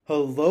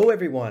Hello,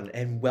 everyone,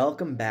 and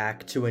welcome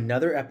back to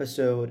another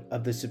episode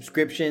of the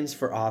Subscriptions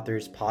for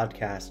Authors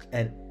podcast.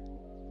 And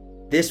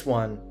this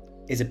one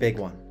is a big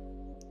one.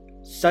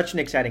 Such an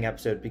exciting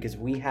episode because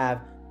we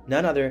have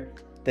none other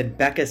than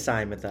Becca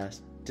Syme with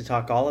us to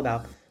talk all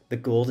about the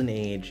golden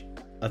age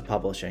of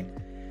publishing.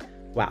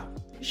 Wow.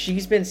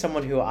 She's been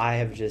someone who I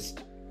have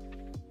just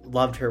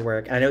loved her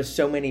work. And I know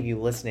so many of you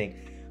listening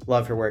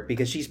love her work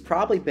because she's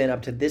probably been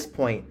up to this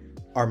point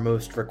our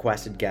most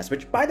requested guest,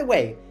 which, by the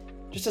way,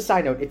 just a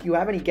side note, if you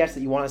have any guests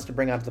that you want us to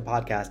bring onto the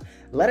podcast,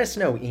 let us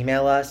know.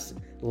 Email us.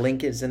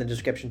 Link is in the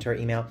description to our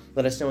email.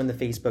 Let us know in the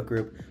Facebook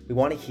group. We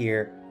want to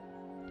hear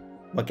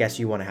what guests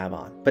you want to have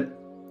on. But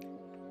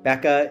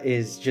Becca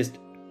is just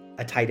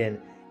a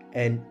titan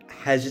and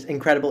has just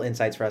incredible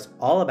insights for us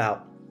all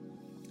about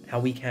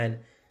how we can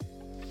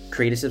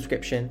create a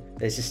subscription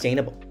that is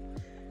sustainable,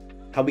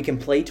 how we can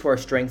play to our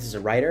strengths as a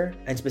writer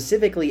and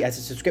specifically as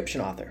a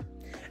subscription author,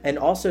 and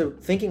also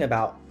thinking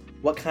about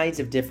what kinds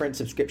of different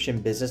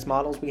subscription business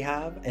models we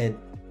have and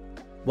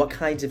what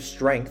kinds of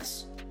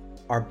strengths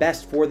are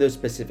best for those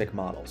specific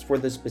models, for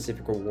those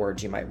specific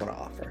rewards you might want to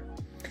offer.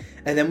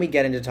 And then we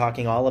get into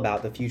talking all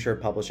about the future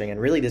of publishing and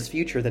really this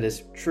future that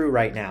is true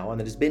right now and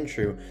that has been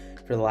true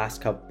for the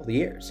last couple of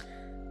years.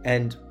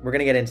 And we're going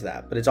to get into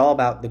that, but it's all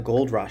about the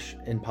gold rush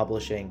in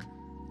publishing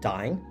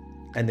dying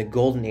and the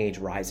golden age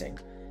rising.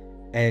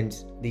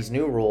 And these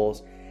new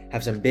rules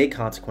have some big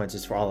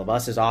consequences for all of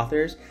us as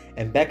authors,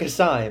 and Becca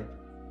Syme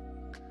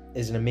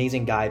is an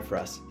amazing guide for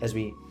us as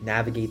we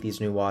navigate these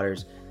new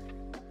waters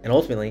and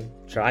ultimately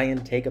try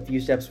and take a few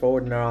steps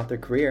forward in our author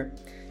career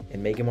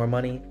and making more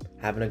money,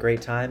 having a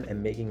great time,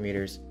 and making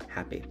readers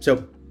happy.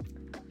 So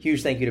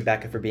huge thank you to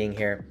Becca for being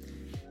here.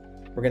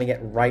 We're going to get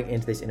right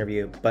into this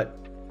interview,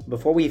 but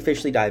before we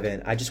officially dive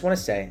in, I just want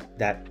to say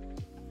that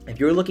if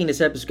you're looking to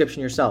set up a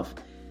subscription yourself,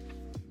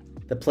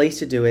 the place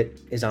to do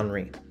it is on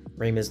Ream.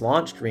 Ream is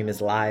launched, Ream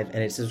is live,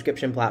 and it's a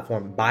subscription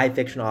platform by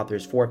fiction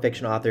authors for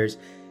fiction authors.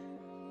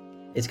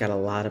 It's got a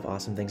lot of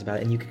awesome things about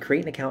it, and you can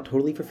create an account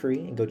totally for free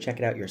and go check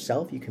it out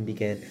yourself. You can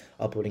begin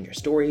uploading your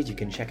stories. You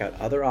can check out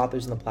other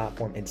authors on the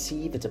platform and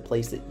see if it's a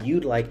place that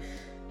you'd like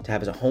to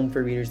have as a home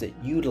for readers, that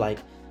you'd like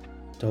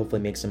to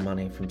hopefully make some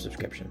money from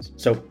subscriptions.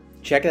 So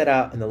check that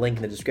out in the link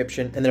in the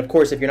description. And then, of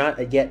course, if you're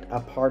not yet a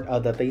part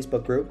of the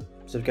Facebook group,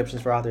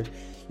 Subscriptions for Authors,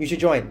 you should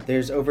join.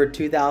 There's over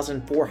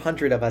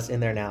 2,400 of us in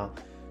there now.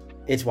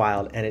 It's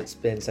wild, and it's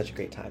been such a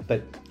great time.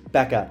 But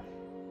Becca,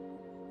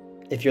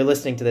 if you're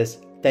listening to this,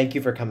 thank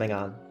you for coming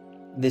on.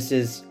 This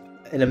is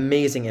an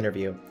amazing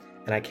interview,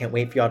 and I can't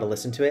wait for y'all to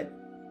listen to it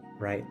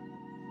right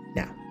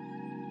now.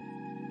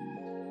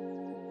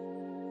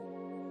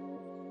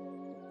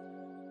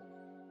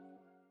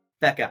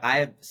 Becca, I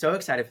am so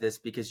excited for this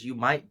because you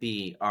might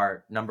be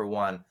our number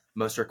one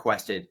most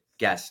requested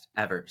guest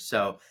ever.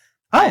 So,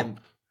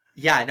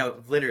 yeah,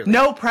 no, literally.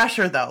 No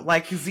pressure though,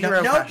 like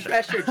zero no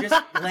pressure.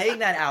 Just laying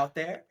that out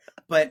there.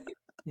 But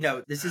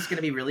no, this is going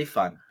to be really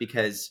fun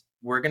because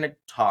we're going to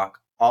talk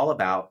all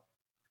about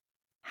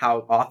how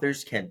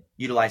authors can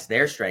utilize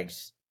their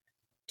strengths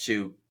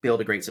to build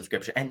a great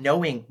subscription and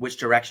knowing which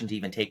direction to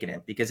even take it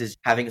in, because as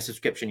having a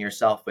subscription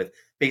yourself with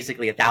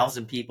basically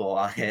 1,000 people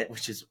on it,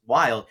 which is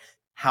wild,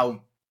 how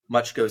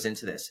much goes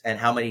into this and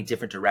how many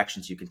different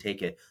directions you can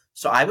take it.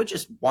 So I would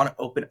just want to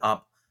open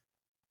up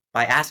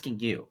by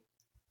asking you,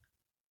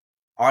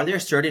 are there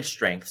certain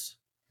strengths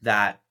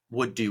that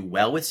would do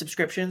well with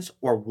subscriptions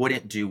or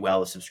wouldn't do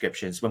well with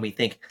subscriptions when we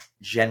think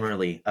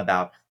generally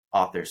about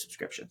author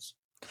subscriptions?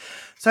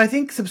 So I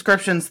think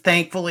subscriptions,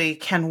 thankfully,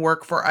 can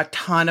work for a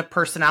ton of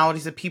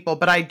personalities of people,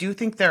 but I do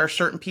think there are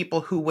certain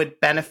people who would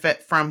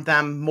benefit from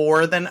them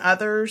more than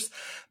others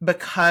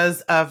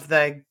because of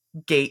the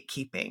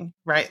gatekeeping,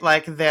 right?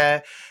 Like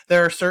there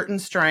are certain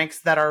strengths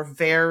that are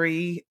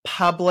very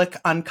public,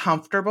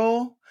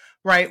 uncomfortable,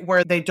 right?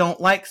 Where they don't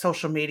like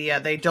social media.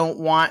 They don't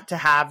want to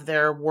have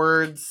their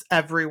words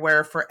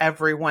everywhere for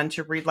everyone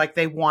to read. Like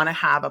they want to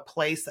have a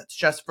place that's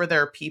just for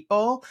their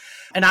people.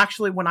 And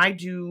actually, when I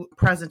do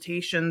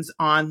presentations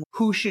on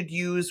who should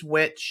use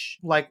which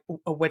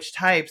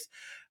types,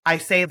 I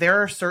say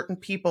there are certain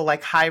people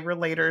like high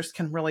relators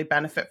can really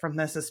benefit from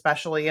this,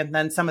 especially. And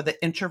then some of the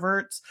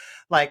introverts,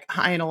 like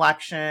high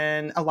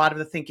intellection, a lot of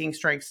the thinking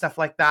strengths, stuff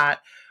like that,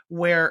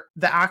 where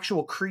the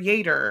actual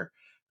creator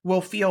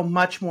will feel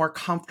much more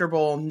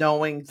comfortable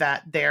knowing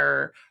that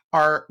there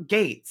are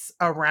gates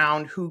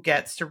around who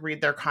gets to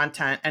read their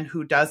content and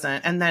who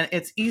doesn't. And then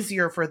it's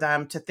easier for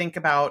them to think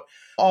about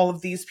all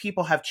of these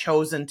people have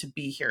chosen to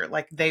be here.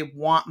 Like they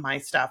want my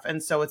stuff.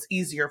 And so it's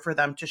easier for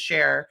them to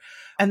share.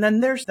 And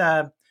then there's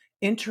the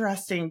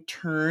interesting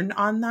turn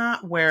on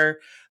that where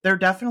there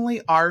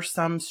definitely are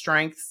some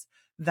strengths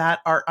that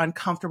are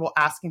uncomfortable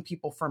asking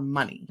people for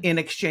money in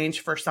exchange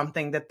for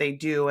something that they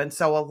do. And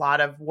so a lot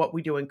of what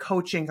we do in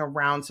coaching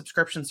around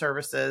subscription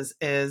services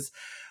is,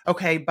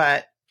 okay,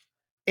 but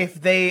if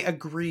they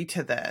agree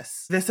to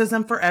this. This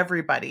isn't for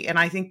everybody. And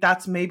I think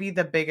that's maybe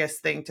the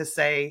biggest thing to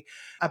say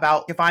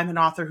about if I'm an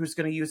author who's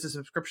going to use a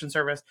subscription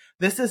service,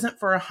 this isn't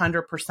for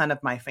 100%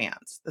 of my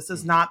fans. This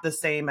is not the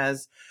same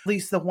as at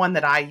least the one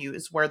that I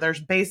use, where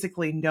there's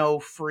basically no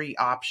free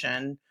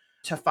option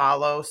to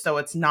follow. So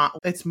it's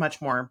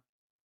much more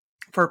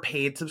for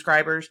paid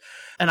subscribers.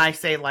 And I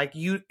say, like,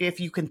 if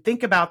you can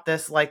think about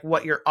this, like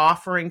what you're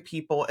offering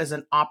people is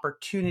an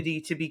opportunity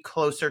to be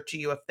closer to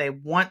you if they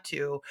want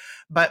to,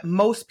 but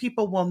most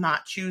people will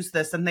not choose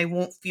this and they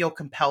won't feel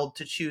compelled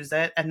to choose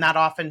it. And that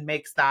often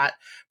makes that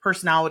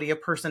personality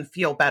of person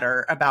feel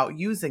better about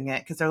using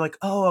it, because they're like,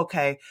 oh,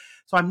 okay,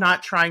 so I'm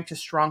not trying to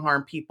strong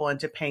arm people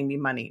into paying me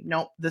money.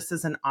 Nope, this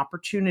is an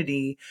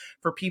opportunity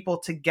for people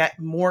to get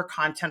more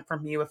content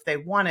from you if they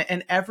want it.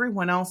 And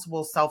everyone else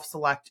will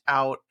self-select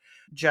out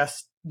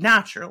just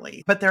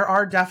naturally. But there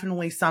are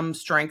definitely some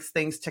strengths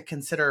things to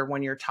consider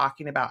when you're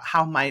talking about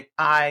how might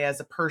I as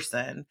a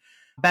person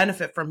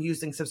benefit from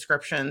using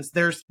subscriptions.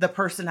 There's the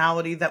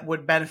personality that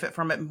would benefit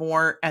from it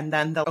more. And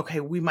then okay,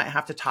 we might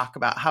have to talk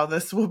about how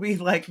this will be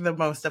like the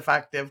most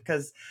effective,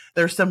 because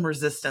there's some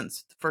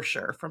resistance for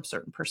sure from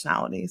certain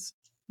personalities.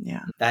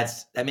 Yeah.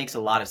 That makes a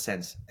lot of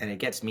sense. And it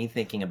gets me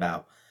thinking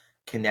about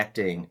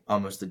connecting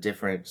almost the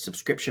different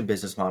subscription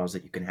business models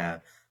that you can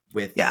have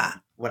with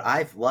what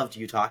I've loved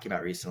you talking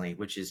about recently,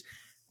 which is,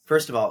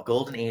 first of all,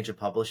 golden age of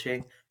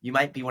publishing. You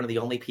might be one of the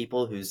only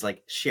people who's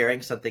like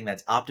sharing something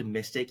that's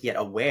optimistic yet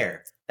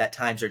aware that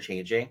times are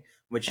changing,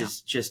 which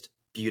is just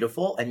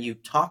beautiful. And you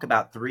talk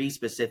about 3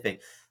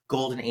 specific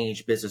golden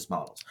age business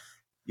models.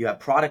 You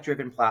have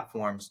product-driven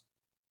platforms,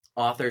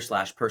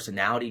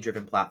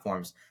 author/personality-driven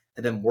platforms,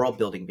 and then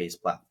world-building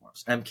based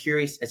platforms. And I'm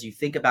curious, as you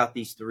think about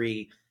these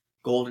 3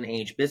 golden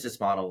age business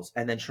models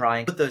and then try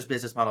and put those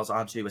business models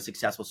onto a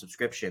successful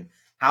subscription,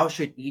 how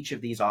should each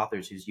of these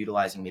authors who's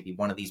utilizing maybe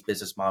one of these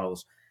business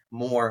models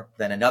more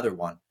than another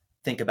one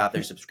think about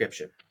their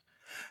subscription?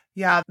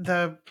 Yeah,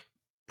 the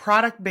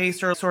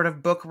product-based or sort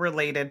of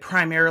book-related,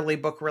 primarily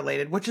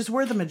book-related, which is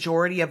where the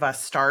majority of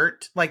us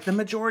start. Like the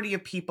majority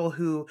of people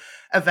who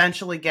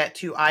eventually get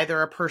to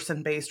either a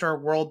person-based or a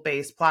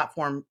world-based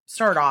platform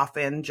start off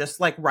in just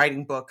like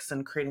writing books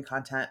and creating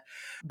content.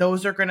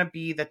 Those are going to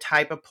be the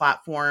type of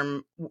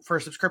platform for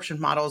subscription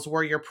models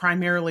where you're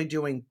primarily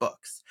doing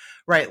books,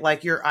 right?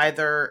 Like you're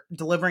either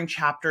delivering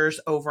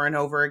chapters over and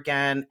over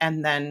again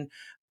and then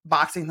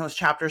boxing those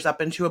chapters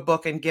up into a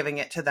book and giving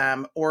it to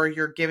them, or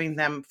you're giving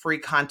them free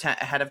content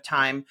ahead of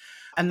time.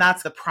 And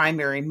that's the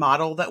primary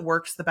model that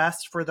works the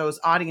best for those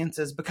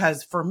audiences.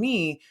 Because for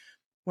me,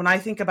 when I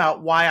think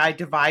about why I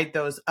divide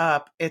those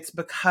up, it's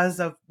because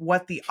of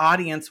what the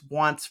audience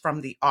wants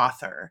from the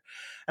author.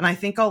 And I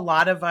think a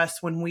lot of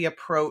us, when we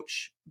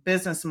approach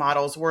business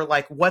models, we're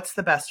like, what's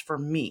the best for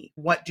me?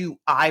 What do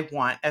I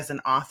want as an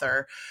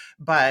author?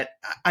 But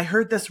I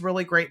heard this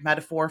really great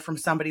metaphor from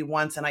somebody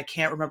once, and I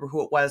can't remember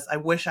who it was. I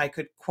wish I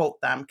could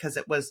quote them because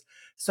it was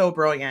so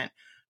brilliant.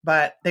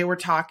 But they were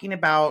talking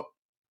about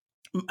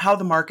how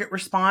the market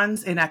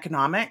responds in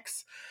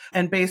economics.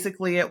 And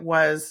basically it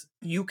was,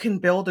 you can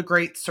build a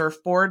great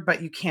surfboard,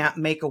 but you can't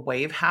make a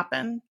wave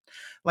happen.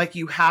 Like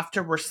you have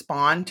to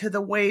respond to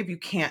the wave. You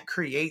can't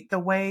create the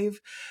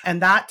wave.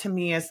 And that to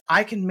me is,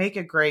 I can make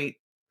a great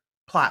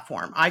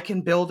platform. I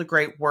can build a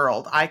great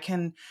world. I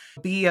can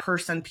be a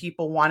person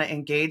people want to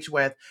engage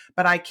with,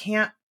 but I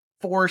can't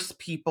force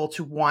people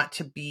to want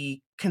to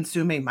be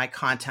consuming my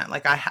content.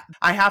 Like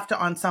I have to,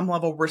 on some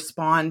level,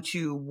 respond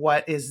to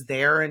what is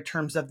there in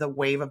terms of the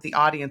wave of the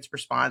audience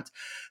response.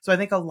 So I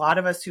think a lot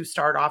of us who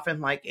start off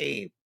in like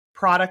a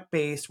product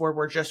based where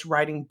we're just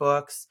writing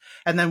books,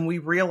 and then we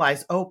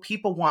realize, oh,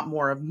 people want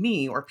more of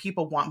me, or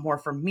people want more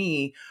from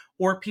me,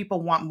 or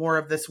people want more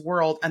of this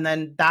world. And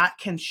then that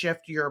can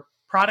shift your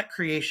product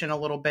creation a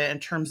little bit in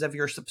terms of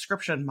your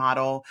subscription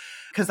model.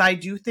 Because I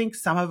do think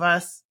some of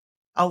us,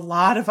 a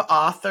lot of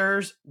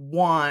authors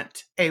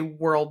want a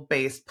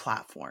world-based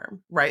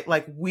platform, right?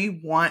 Like we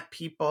want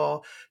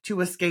people to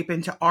escape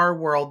into our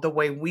world the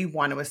way we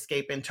want to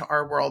escape into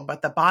our world.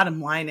 But the bottom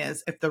line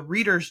is, if the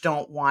readers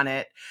don't want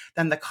it,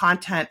 then the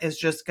content is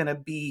just going to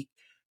be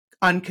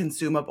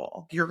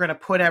unconsumable. You're going to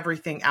put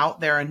everything out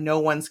there and no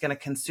one's going to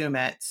consume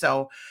it.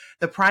 So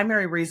the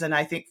primary reason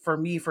I think for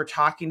me for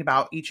talking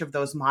about each of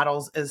those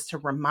models is to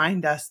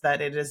remind us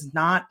that it is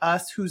not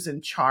us who's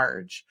in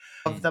charge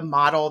of the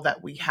model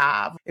that we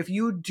have. If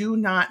you do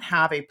not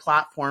have a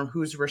platform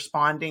who's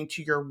responding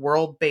to your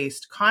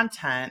world-based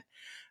content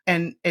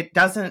and it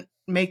doesn't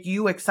make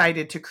you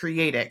excited to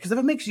create it, because if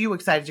it makes you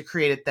excited to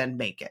create it, then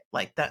make it.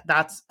 Like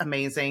that's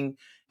amazing.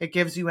 It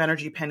gives you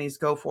energy pennies,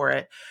 go for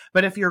it.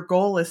 But if your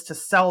goal is to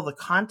sell the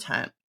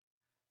content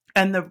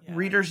and the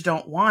readers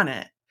don't want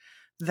it,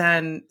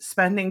 then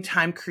spending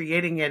time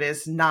creating it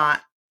is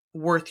not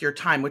worth your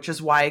time, which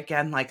is why,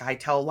 again, like I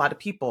tell a lot of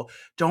people,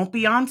 don't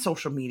be on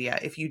social media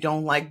if you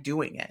don't like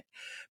doing it.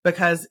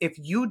 Because if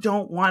you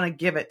don't want to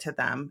give it to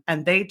them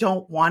and they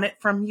don't want it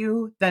from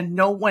you, then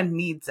no one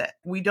needs it.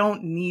 We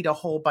don't need a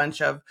whole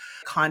bunch of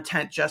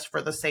content just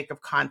for the sake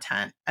of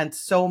content. And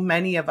so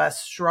many of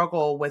us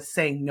struggle with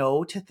saying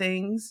no to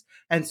things.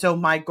 And so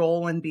my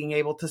goal in being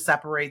able to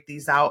separate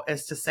these out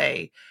is to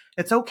say,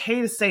 it's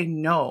okay to say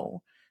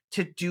no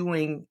to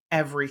doing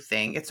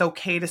everything. It's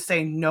okay to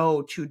say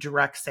no to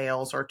direct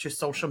sales or to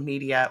social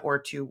media or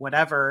to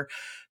whatever,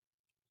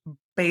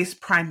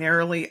 based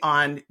primarily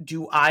on,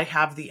 do I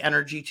have the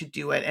energy to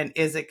do it? And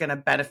is it going to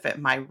benefit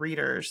my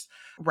readers,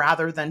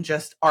 rather than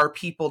just, are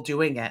people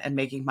doing it and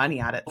making money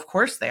at it? Of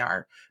course they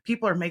are.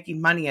 People are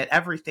making money at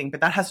everything,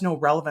 but that has no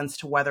relevance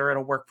to whether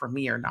it'll work for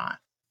me or not.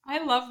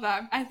 I love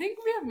that. I think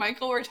me and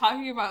Michael were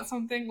talking about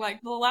something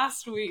like the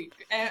last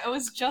week, and it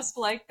was just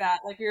like that.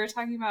 Like, we were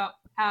talking about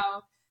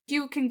how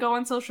you can go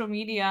on social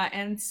media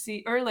and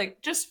see, or like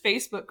just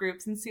Facebook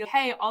groups and see,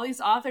 hey, all these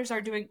authors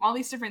are doing all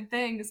these different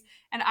things.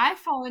 And I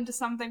fall into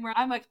something where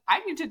I'm like,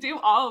 I need to do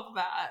all of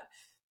that.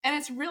 And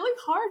it's really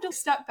hard to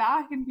step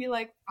back and be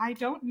like, I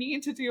don't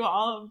need to do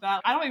all of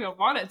that. I don't even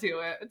want to do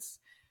it.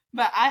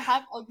 But I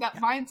have like that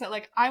mindset,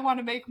 like, I want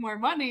to make more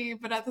money,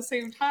 but at the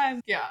same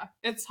time, yeah,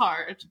 it's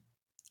hard.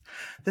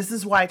 This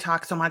is why I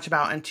talk so much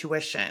about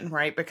intuition,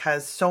 right?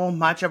 Because so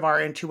much of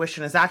our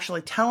intuition is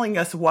actually telling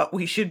us what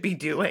we should be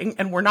doing,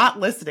 and we're not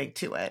listening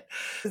to it.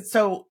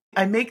 So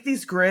I make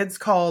these grids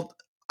called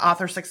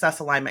author success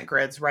alignment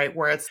grids, right?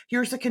 Where it's,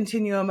 here's a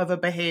continuum of a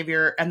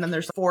behavior, and then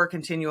there's 4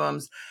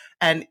 continuums.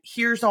 And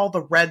here's all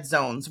the red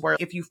zones where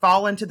if you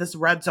fall into this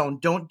red zone,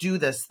 don't do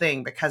this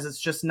thing because it's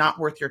just not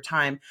worth your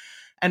time.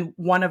 And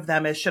one of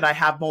them is, should I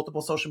have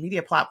multiple social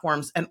media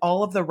platforms? And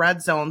all of the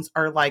red zones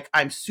are like,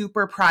 I'm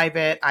super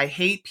private. I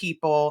hate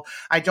people.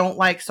 I don't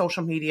like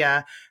social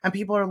media. And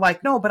people are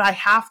like, no, but I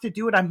have to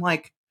do it. I'm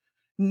like,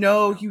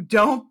 no, you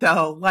don't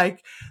though.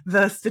 Like,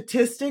 the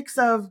statistics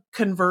of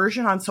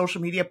conversion on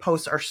social media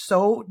posts are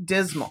so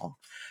dismal.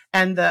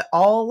 And that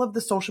all of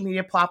the social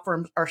media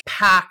platforms are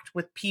packed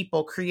with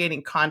people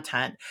creating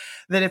content,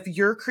 that if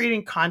you're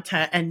creating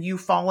content and you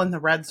fall in the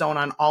red zone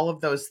on all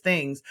of those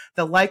things,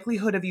 the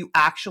likelihood of you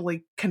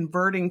actually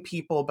converting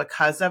people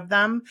because of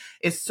them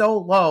is so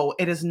low,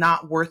 it is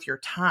not worth your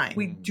time.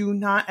 We do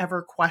not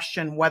ever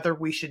question whether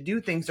we should do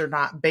things or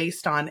not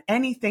based on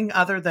anything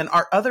other than,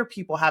 are other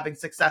people having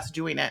success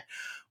doing it?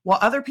 While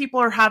other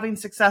people are having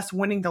success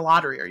winning the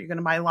lottery, are you going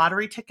to buy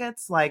lottery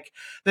tickets? Like,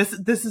 this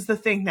is the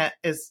thing that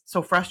is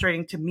so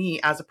frustrating to me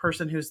as a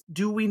person who's,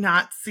 do we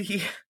not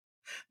see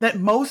that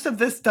most of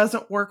this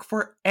doesn't work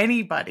for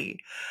anybody?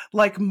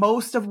 Like,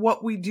 most of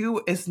what we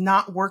do is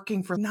not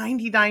working for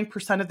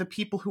 99% of the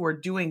people who are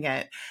doing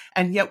it.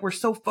 And yet we're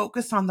so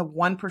focused on the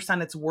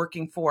 1% it's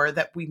working for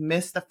that we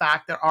miss the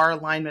fact that our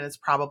alignment is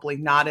probably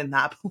not in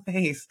that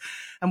place.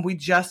 And we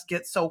just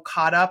get so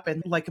caught up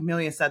in, like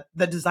Amelia said,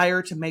 the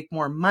desire to make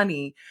more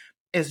money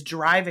is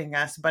driving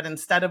us. But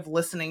instead of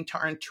listening to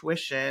our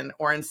intuition,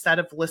 or instead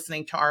of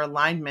listening to our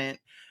alignment,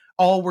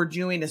 all we're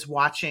doing is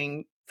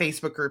watching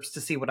Facebook groups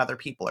to see what other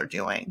people are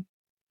doing.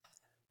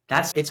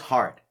 It's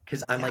hard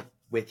because I'm like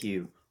with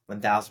you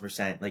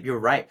 1000%. Like, you're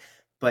right.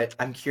 But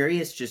I'm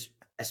curious, just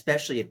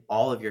especially if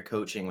all of your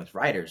coaching with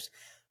writers,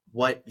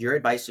 what your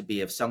advice would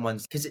be if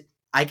someone's, because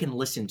I can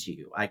listen to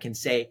you. I can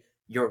say,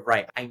 you're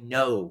right. I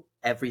know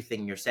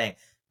everything you're saying.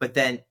 But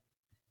then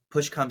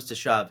push comes to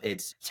shove.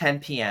 It's 10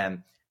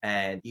 p.m.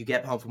 and you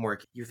get home from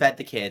work. You fed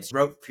the kids,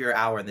 wrote for your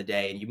hour in the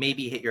day, and you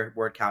maybe hit your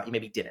word count. You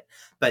maybe didn't.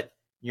 But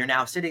you're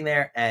now sitting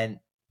there and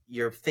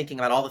you're thinking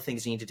about all the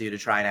things you need to do to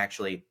try and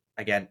actually,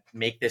 again,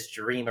 make this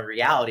dream a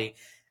reality.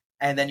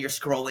 And then you're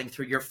scrolling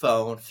through your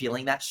phone,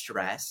 feeling that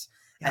stress.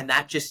 Yeah. And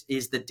that just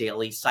is the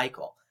daily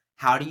cycle.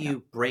 How do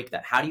you break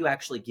that? How do you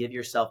actually give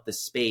yourself the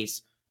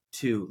space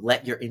to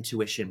let your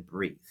intuition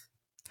breathe?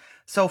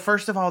 So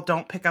first of all,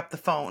 don't pick up the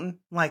phone.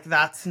 Like,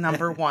 that's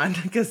number one,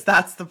 because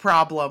that's the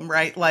problem,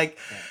 right? Like,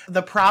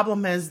 the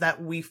problem is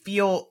that we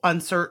feel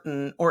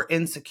uncertain or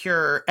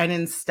insecure, and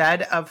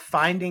instead of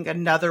finding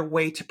another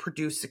way to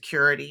produce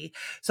security.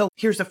 So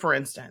here's a, for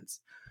instance,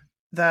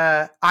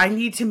 I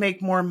need to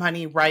make more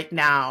money right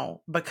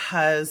now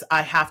because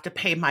I have to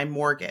pay my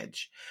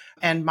mortgage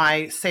and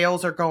my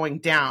sales are going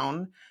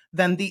down.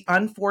 Then the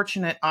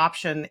unfortunate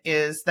option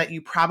is that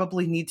you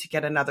probably need to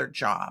get another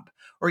job,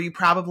 or you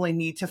probably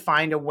need to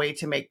find a way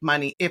to make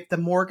money. If the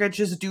mortgage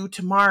is due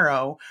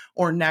tomorrow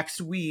or next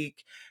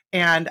week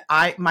and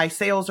my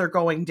sales are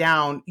going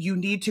down, you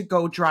need to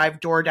go drive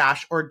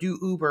DoorDash or do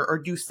Uber or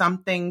do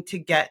something to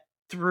get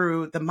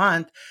through the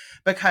month,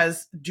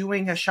 because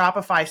doing a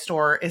Shopify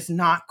store is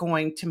not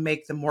going to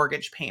make the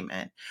mortgage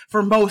payment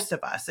for most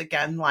of us.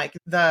 Again,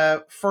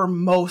 for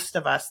most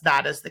of us,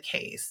 that is the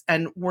case.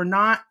 And we're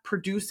not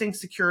producing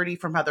security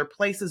from other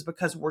places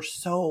because we're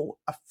so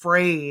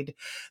afraid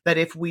that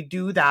if we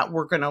do that,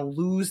 we're going to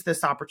lose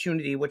this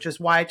opportunity, which is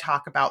why I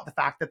talk about the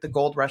fact that the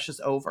gold rush is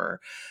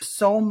over.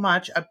 So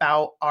much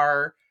about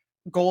our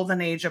golden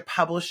age of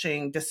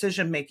publishing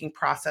decision-making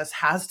process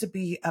has to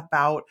be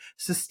about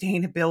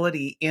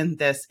sustainability in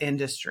this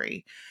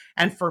industry.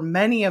 And for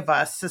many of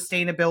us,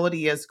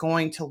 sustainability is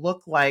going to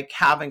look like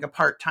having a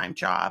part-time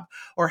job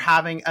or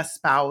having a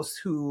spouse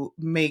who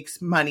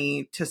makes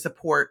money to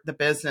support the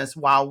business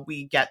while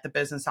we get the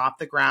business off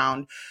the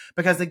ground.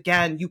 Because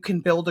again, you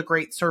can build a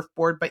great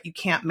surfboard, but you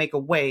can't make a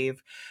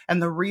wave.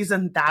 And the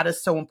reason that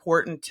is so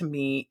important to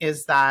me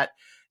is that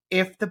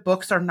if the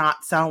books are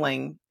not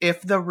selling,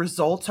 if the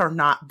results are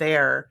not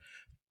there,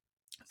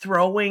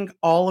 throwing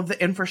all of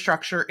the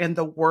infrastructure in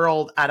the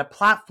world at a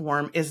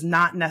platform is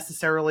not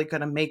necessarily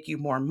going to make you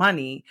more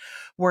money.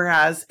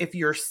 Whereas if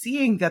you're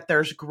seeing that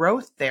there's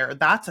growth there,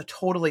 that's a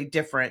totally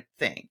different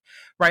thing,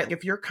 right?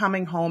 If you're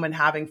coming home and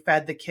having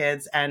fed the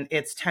kids and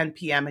it's 10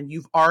 p.m. and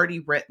you've already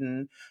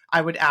written,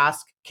 I would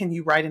ask, can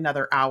you write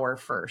another hour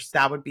first?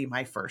 That would be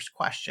my first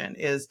question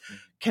is,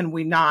 can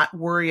we not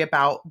worry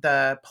about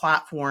the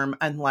platform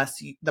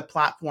unless the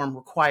platform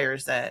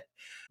requires it?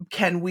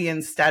 Can we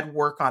instead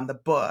work on the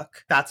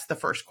book? That's the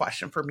first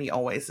question for me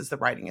always, is the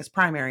writing is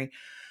primary.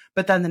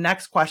 But then the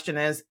next question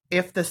is,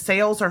 if the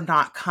sales are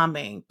not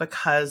coming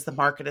because the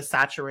market is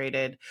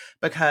saturated,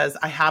 because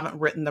I haven't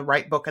written the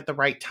right book at the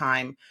right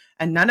time,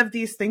 and none of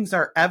these things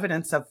are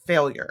evidence of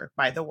failure,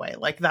 by the way.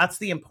 Like, that's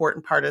the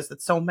important part, is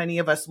that so many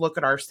of us look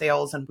at our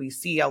sales and we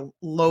see a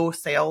low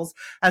sales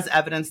as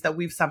evidence that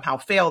we've somehow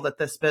failed at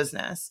this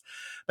business.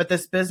 But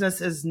this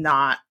business is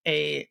not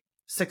a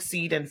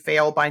succeed and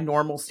fail by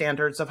normal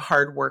standards of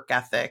hard work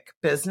ethic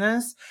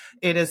business.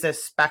 It is a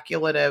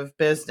speculative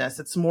business.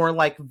 It's more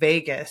like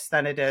Vegas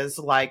than it is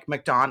like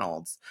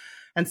McDonald's.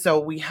 And so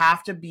we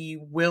have to be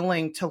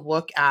willing to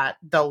look at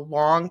the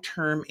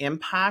long-term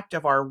impact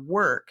of our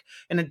work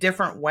in a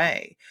different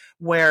way,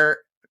 where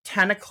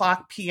 10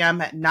 o'clock p.m.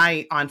 at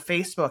night on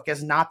Facebook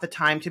is not the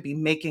time to be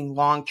making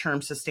long-term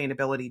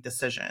sustainability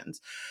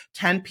decisions.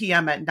 10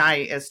 p.m. at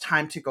night is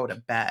time to go to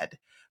bed.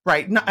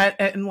 Right.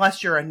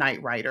 Unless you're a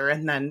night writer,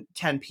 and then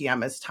 10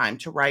 p.m. is time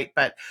to write.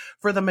 But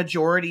for the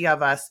majority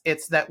of us,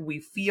 it's that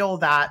we feel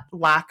that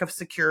lack of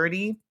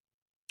security.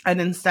 And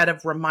instead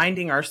of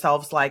reminding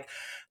ourselves, like,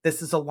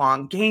 this is a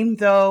long game,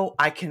 though,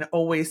 I can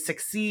always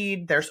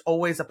succeed. There's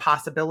always a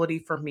possibility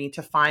for me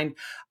to find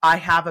I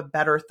have a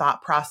better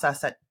thought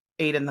process at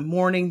 8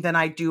 a.m. than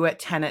I do at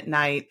 10 at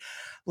night.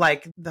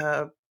 Like,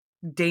 the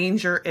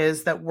danger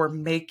is that we're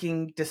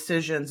making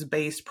decisions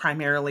based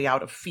primarily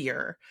out of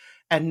fear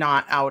and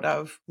not out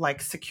of like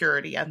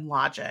security and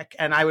logic.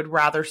 And I would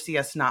rather see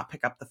us not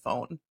pick up the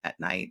phone at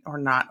night or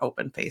not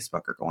open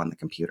Facebook or go on the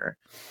computer.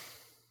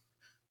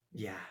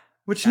 Yeah.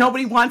 Which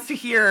nobody wants to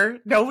hear.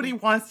 Nobody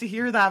wants to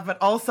hear that. But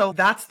also,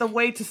 that's the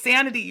way to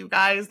sanity, you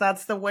guys.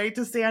 That's the way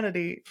to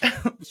sanity.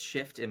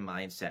 Shift in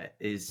mindset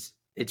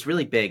it's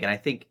really big. And I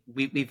think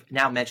we've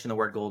now mentioned the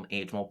word golden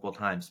age multiple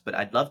times, but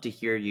I'd love to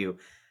hear you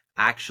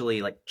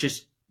actually like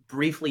just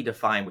briefly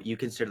define what you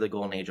consider the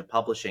golden age of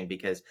publishing,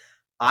 because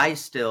I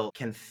still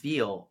can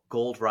feel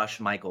Gold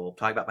Rush Michael,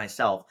 talking about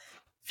myself,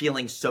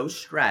 feeling so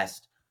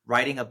stressed,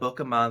 writing a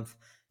book a month,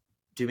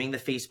 doing the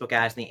Facebook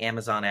ads and the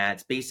Amazon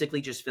ads, basically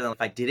just feeling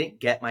if I didn't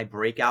get my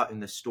breakout in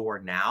the store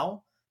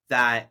now,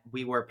 that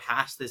we were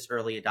past this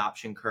early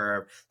adoption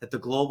curve, that the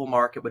global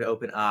market would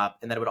open up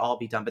and that it would all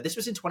be done. But this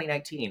was in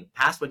 2019,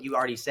 past what you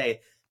already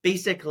say.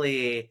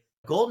 Basically,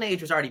 Golden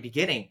Age was already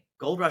beginning.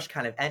 Gold Rush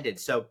kind of ended.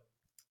 So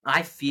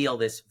I feel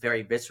this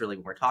very viscerally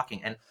when we're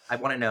talking. And I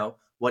want to know,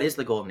 what is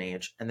the golden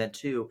age? And then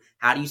 2,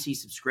 how do you see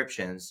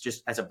subscriptions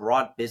just as a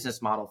broad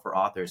business model for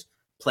authors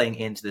playing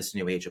into this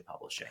new age of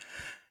publishing?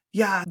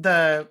 Yeah,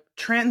 the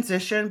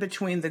transition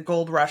between the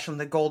gold rush and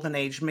the golden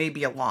age may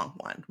be a long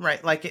one,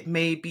 right? Like, it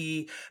may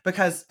be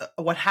because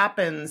what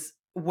happens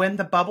when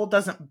the bubble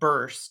doesn't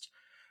burst.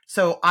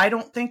 So I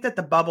don't think that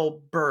the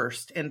bubble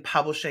burst in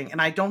publishing,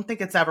 and I don't think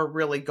it's ever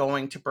really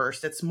going to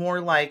burst. It's more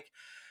like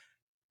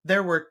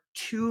there were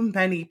too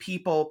many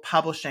people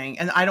publishing.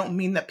 And I don't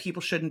mean that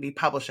people shouldn't be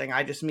publishing.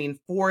 I just mean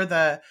for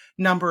the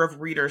number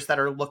of readers that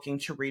are looking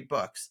to read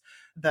books.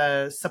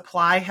 The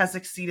supply has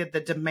exceeded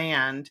the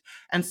demand.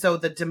 And so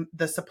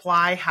the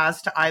supply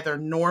has to either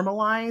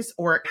normalize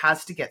or it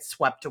has to get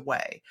swept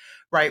away,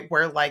 right?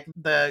 Where like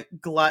the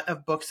glut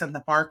of books in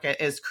the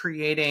market is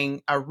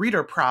creating a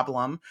reader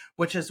problem,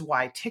 which is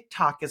why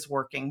TikTok is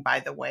working,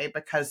 by the way,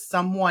 because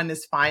someone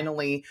is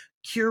finally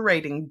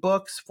curating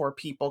books for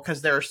people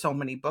because there are so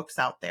many books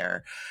out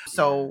there.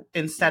 So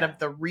instead of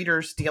the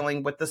readers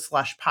dealing with the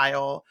slush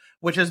pile,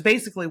 which is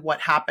basically what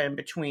happened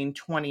between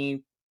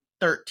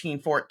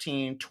 2013,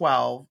 14,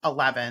 12,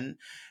 11,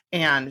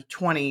 and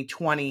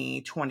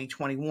 2020,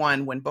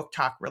 2021, when Book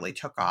Talk really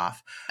took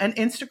off. And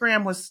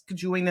Instagram was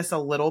doing this a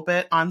little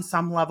bit on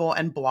some level,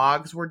 and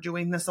blogs were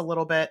doing this a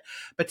little bit,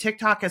 but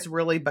TikTok has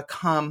really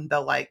become the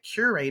like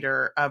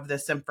curator of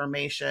this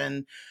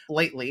information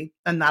lately,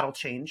 and that'll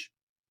change.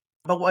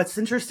 But what's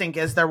interesting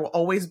is there will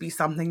always be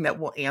something that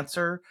will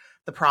answer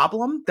the the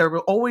problem. There will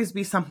always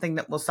be something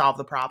that will solve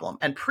the problem.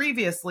 And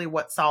previously,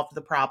 what solved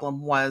the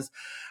problem was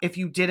if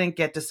you didn't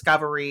get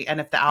discovery and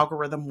if the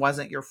algorithm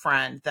wasn't your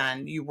friend,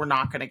 then you were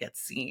not going to get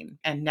seen.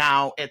 And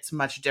now it's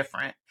much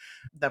different.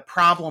 The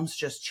problems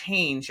just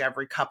change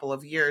every couple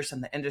of years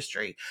in the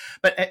industry.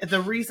 But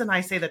the reason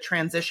I say the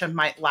transition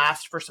might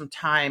last for some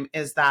time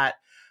is that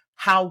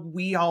how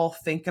we all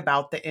think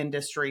about the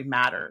industry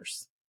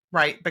matters,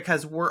 right?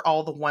 Because we're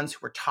all the ones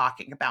who are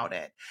talking about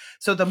it.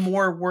 So the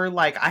more we're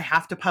like, I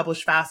have to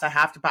publish fast, I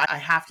have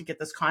to get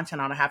this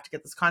content out, I have to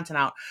get this content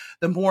out.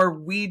 The more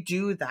we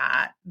do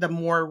that, the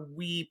more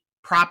we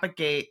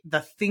propagate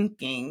the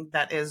thinking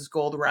that is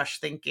gold rush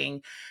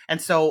thinking.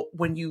 And so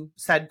when you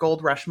said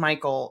gold rush,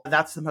 Michael,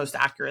 that's the most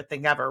accurate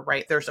thing ever,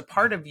 right? There's a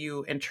part of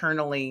you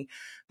internally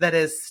that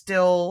is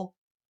still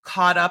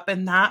caught up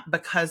in that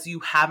because you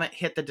haven't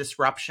hit the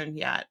disruption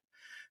yet.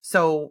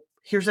 So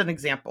here's an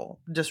example.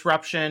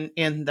 Disruption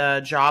in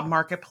the job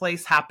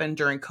marketplace happened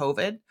during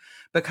COVID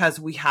because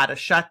we had a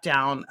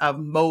shutdown of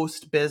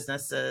most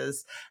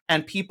businesses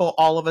and people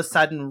all of a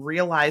sudden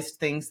realized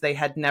things they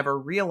had never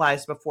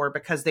realized before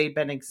because they'd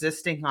been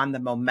existing on the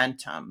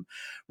momentum,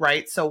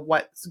 right? So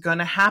what's going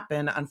to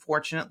happen,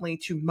 unfortunately,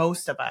 to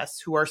most of us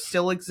who are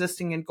still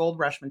existing in gold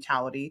rush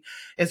mentality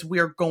is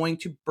we're going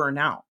to burn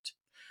out.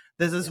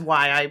 This is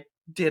why I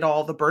did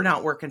all the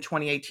burnout work in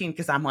 2018,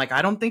 because I'm like,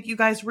 I don't think you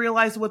guys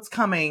realize what's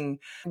coming.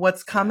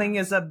 What's coming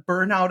is a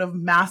burnout of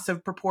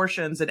massive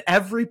proportions and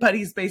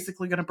everybody's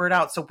basically going to burn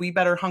out. So we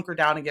better hunker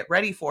down and get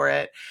ready for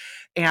it.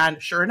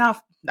 And sure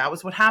enough, that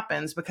was what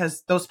happens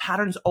because those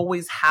patterns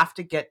always have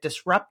to get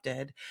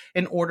disrupted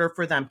in order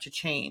for them to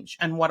change.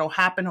 And what will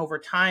happen over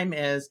time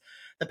is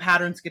the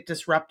patterns get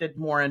disrupted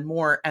more and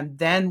more. And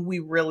then we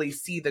really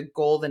see the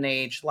golden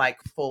age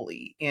like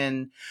fully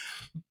in.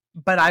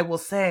 But I will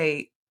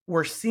say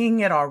we're seeing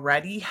it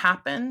already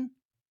happen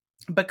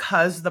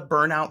because the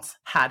burnouts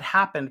had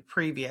happened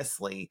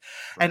previously.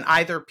 And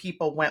either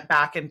people went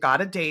back and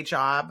got a day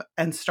job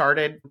and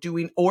started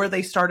doing, or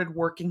they started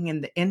working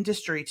in the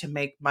industry to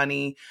make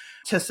money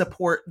to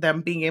support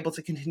them being able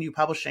to continue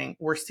publishing.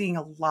 We're seeing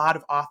a lot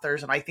of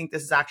authors, and I think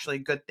this is actually a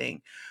good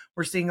thing.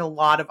 We're seeing a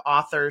lot of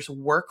authors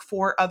work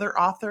for other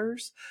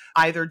authors,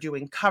 either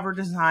doing cover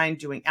design,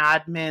 doing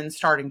admin,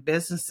 starting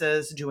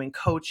businesses, doing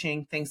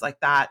coaching, things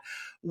like that,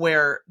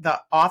 where the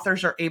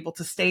authors are able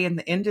to stay in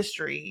the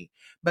industry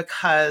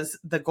because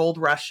the gold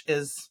rush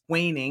is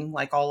waning,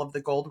 like all of the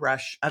gold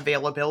rush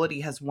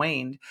availability has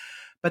waned,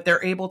 but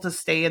they're able to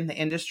stay in the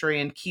industry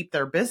and keep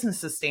their business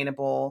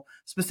sustainable,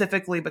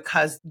 specifically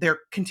because they're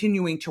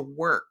continuing to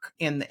work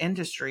in the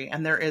industry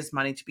and there is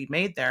money to be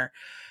made there.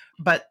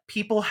 But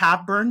people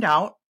have burned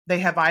out. They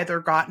have either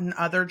gotten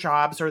other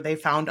jobs or they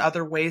found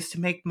other ways to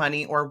make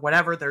money or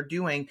whatever they're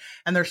doing.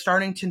 And they're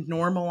starting to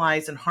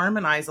normalize and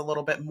harmonize a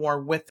little bit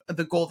more with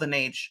the golden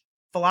age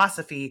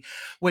philosophy,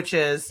 which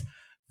is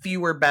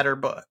fewer, better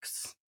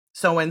books.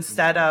 So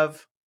instead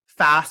of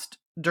fast,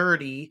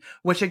 dirty,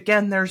 which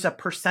again, there's a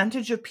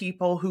percentage of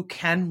people who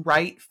can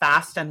write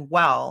fast and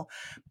well,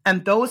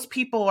 and those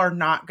people are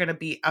not going to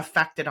be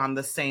affected on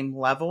the same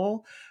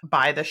level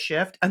by the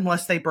shift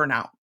unless they burn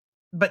out.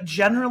 But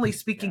generally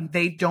speaking,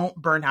 they don't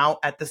burn out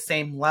at the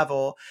same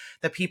level,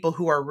 the people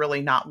who are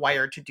really not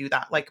wired to do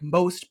that. Like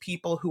most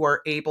people who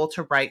are able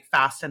to write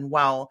fast and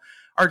well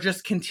are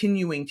just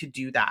continuing to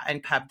do that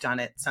and have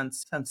done it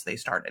since they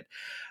started,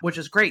 which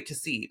is great to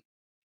see.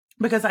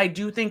 Because I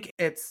do think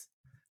it's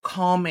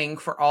calming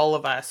for all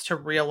of us to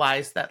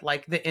realize that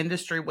like the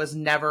industry was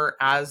never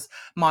as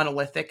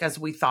monolithic as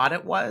we thought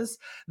it was.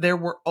 There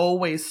were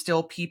always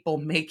still people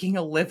making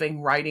a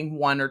living writing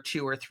 1 or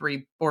 2 or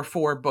 3 or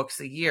 4 books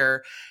a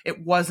year.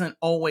 It wasn't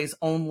always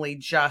only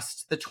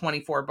just the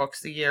 24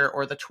 books a year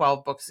or the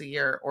 12 books a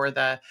year or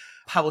the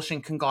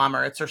publishing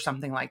conglomerates or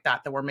something like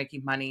that were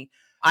making money.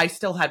 I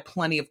still had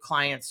plenty of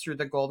clients through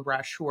the gold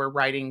rush who are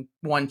writing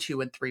 1,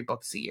 2, and 3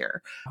 books a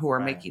year who are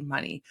making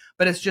money.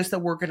 But it's just that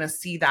we're going to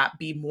see that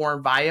be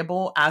more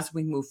viable as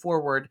we move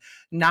forward,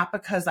 not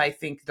because I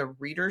think the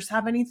readers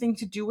have anything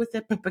to do with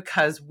it, but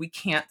because we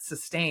can't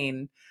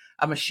sustain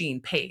a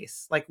machine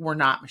pace. Like we're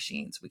not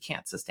machines. We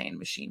can't sustain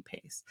machine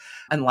pace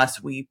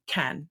unless we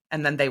can,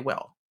 and then they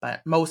will.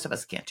 But most of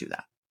us can't do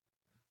that.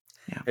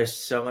 Yeah. There's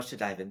so much to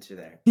dive into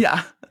there.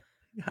 Yeah.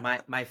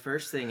 My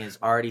first thing is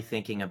already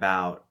thinking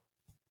about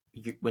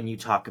when you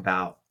talk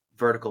about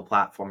vertical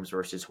platforms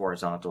versus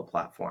horizontal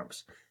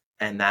platforms,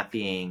 and that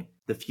being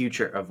the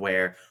future of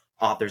where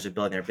authors are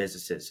building their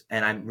businesses.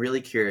 And I'm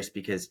really curious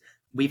because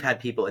we've had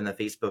people in the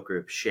Facebook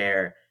group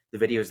share the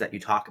videos that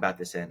you talk about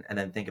this in, and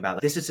then think about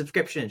this is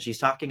subscription. She's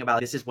talking about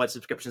this is what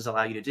subscriptions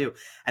allow you to do.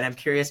 And I'm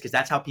curious because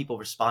that's how people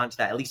respond to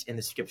that, at least in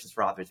the Subscriptions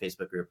for Authors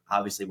Facebook group.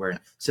 Obviously, we're in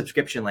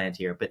subscription land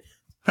here, but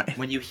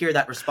when you hear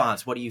that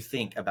response, what do you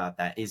think about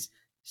that? Is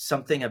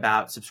something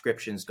about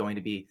subscriptions going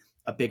to be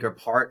a bigger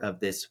part of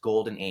this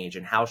golden age,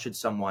 and how should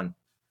someone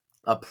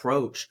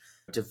approach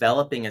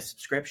developing a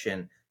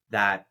subscription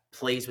that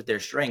plays with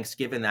their strengths,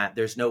 given that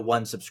there's no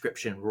one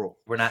subscription rule?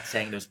 We're not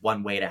saying there's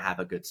one way to have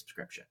a good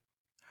subscription.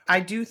 I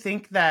do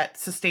think that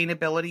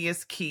sustainability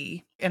is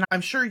key. And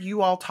I'm sure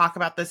you all talk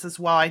about this as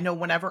well. I know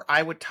whenever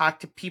I would talk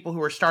to people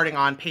who are starting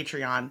on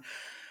Patreon,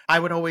 I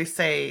would always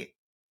say,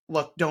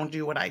 look, don't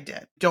do what I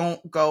did.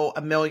 Don't go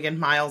a million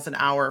miles an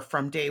hour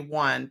from day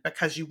one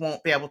because you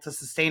won't be able to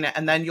sustain it.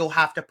 And then you'll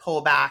have to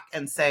pull back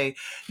and say,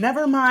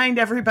 never mind,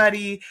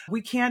 everybody,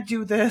 we can't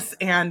do this.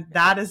 And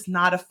that is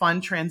not a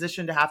fun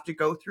transition to have to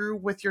go through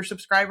with your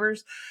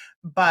subscribers.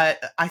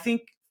 But I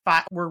think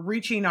we're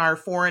reaching our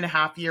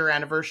 4.5 year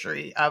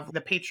anniversary of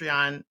the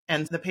Patreon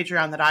and the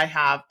Patreon that I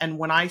have. And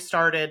when I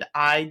started,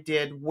 I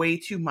did way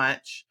too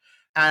much.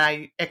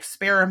 I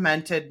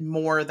experimented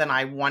more than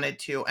I wanted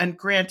to. And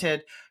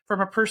granted,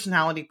 from a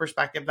personality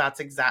perspective,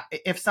 that's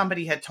if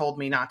somebody had told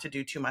me not to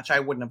do too much, I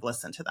wouldn't have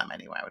listened to them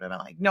anyway. I would have been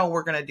like, no,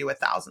 we're going to do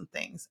 1,000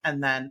 things.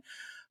 And then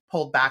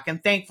pulled back.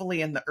 And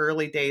thankfully, in the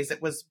early days,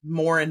 it was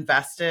more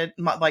invested.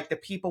 Like the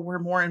people were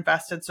more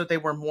invested. So they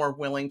were more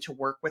willing to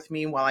work with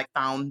me while I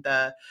found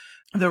the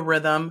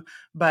rhythm.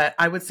 But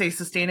I would say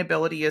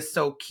sustainability is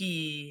so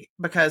key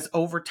because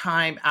over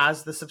time,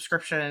 as the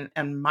subscription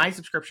and my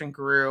subscription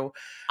grew,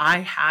 I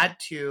had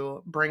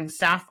to bring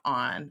staff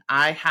on.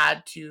 I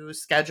had to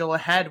schedule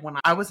ahead when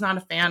I was not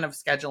a fan of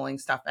scheduling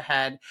stuff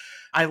ahead.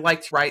 I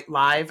like to write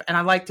live and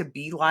I like to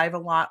be live a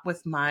lot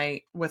with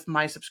my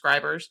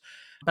subscribers.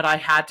 But I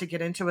had to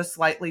get into a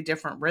slightly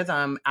different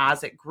rhythm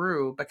as it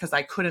grew because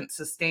I couldn't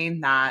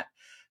sustain that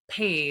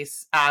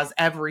pace as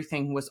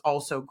everything was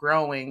also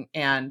growing.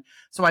 And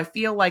so I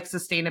feel like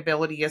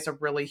sustainability is a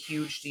really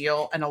huge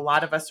deal. And a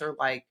lot of us are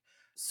like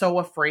so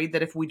afraid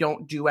that if we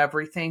don't do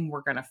everything,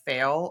 we're going to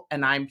fail.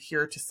 And I'm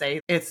here to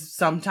say it's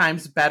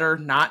sometimes better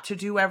not to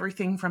do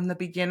everything from the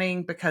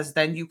beginning because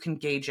then you can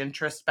gauge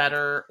interest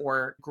better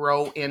or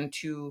grow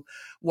into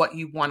what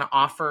you want to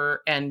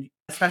offer. And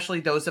especially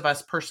those of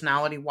us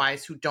personality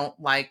wise who don't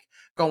like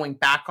going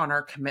back on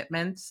our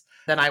commitments,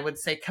 then I would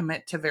say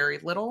commit to very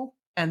little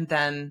and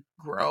then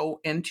grow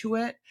into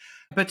it.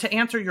 But to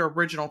answer your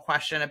original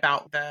question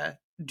about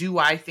do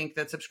I think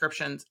that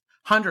subscriptions,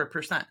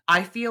 100%,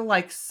 I feel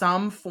like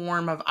some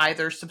form of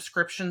either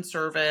subscription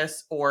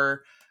service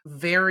or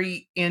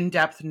very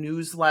in-depth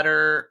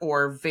newsletter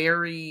or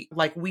very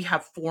like we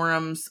have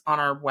forums on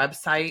our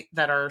website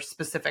that are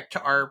specific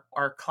to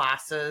our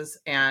classes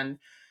and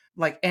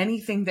like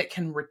anything that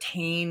can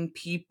retain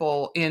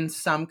people in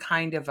some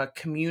kind of a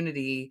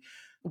community,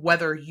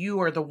 whether you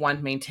are the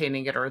one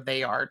maintaining it or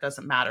they are,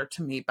 doesn't matter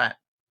to me. But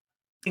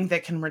I think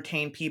that can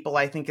retain people,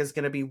 I think is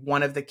going to be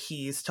one of the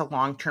keys to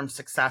long-term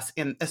success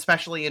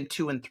especially in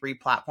 2 and 3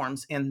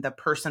 platforms, in the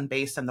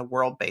person-based and the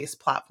world-based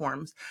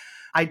platforms.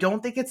 I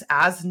don't think it's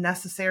as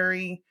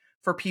necessary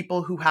for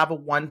people who have a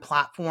one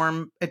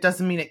platform. It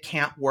doesn't mean it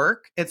can't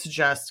work. It's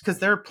just because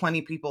there are plenty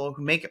of people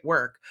who make it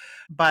work,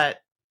 but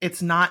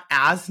it's not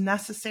as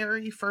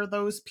necessary for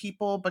those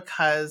people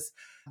because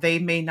they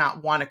may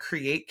not want to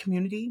create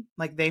community.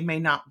 Like they may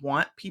not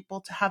want people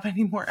to have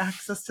any more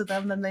access to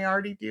them than they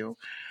already do.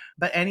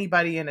 But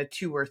anybody in a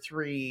 2 or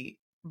 3,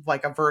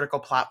 like a vertical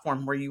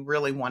platform where you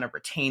really want to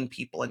retain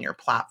people in your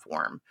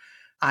platform,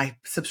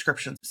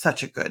 subscription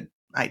such a good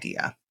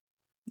idea.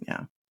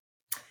 Yeah.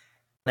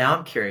 Now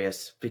I'm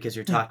curious because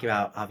you're talking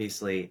about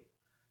obviously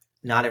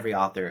not every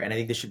author, and I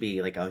think this should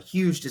be like a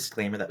huge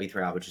disclaimer that we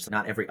throw out, which is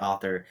not every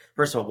author,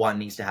 first of all, one,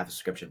 needs to have a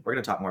subscription. We're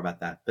going to talk more about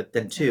that. But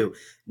then 2,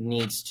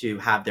 needs to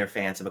have their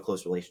fans have a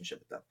close relationship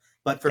with them.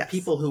 But for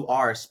people who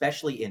are,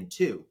 especially in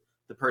 2,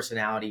 the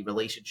personality,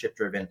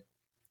 relationship-driven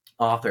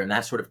author and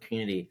that sort of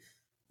community,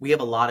 we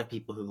have a lot of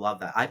people who love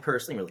that. I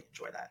personally really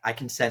enjoy that. I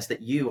can sense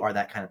that you are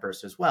that kind of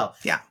person as well.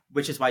 Yeah.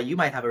 Which is why you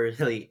might have a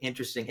really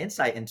interesting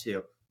insight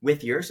into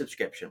with your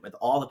subscription, with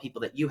all the people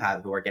that you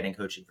have who are getting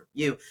coaching from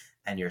you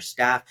and your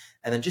staff,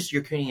 and then just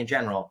your community in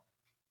general.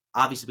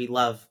 Obviously, we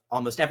love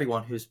almost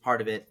everyone who's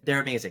part of it.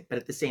 They're amazing. But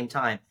at the same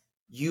time,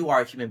 you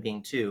are a human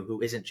being too, who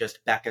isn't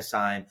just Becca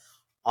Syme,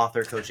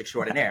 author, coach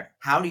extraordinaire.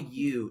 How do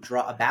you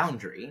draw a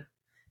boundary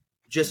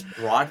just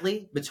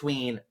broadly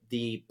between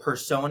the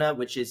persona,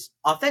 which is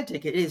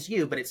authentic, it is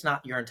you, but it's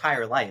not your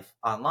entire life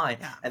online.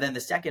 Yeah. And then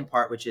the second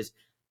part, which is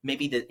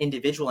maybe the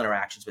individual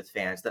interactions with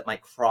fans that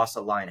might cross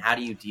a line. How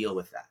do you deal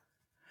with that?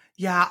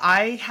 Yeah,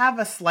 I have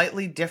a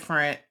slightly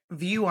different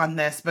view on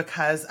this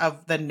because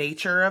of the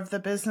nature of the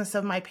business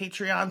of my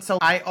Patreon. So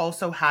I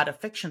also had a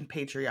fiction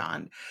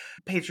Patreon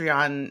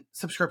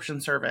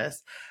subscription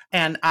service,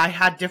 and I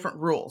had different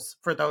rules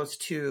for those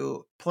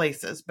 2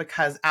 places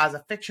because as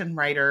a fiction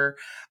writer,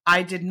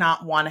 I did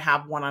not want to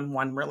have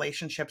one-on-one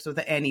relationships with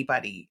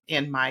anybody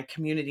in my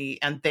community,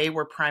 and they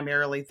were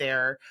primarily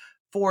there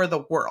for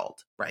the world,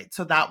 right?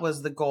 So that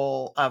was the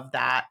goal of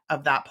that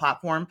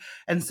platform.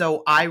 And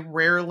so I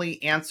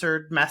rarely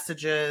answered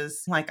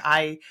messages. Like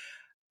I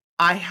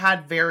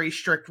had very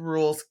strict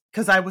rules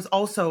because I was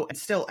also and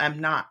still am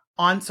not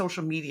on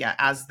social media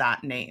as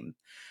that name.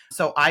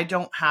 So I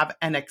don't have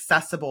an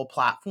accessible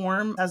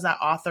platform as that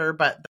author,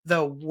 but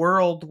the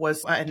world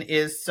was and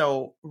is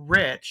so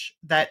rich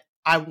that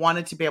I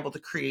wanted to be able to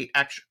create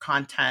extra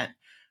content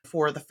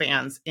for the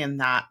fans in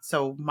that.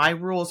 So my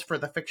rules for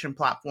the fiction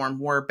platform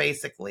were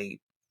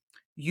basically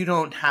you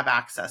don't have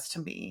access to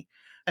me.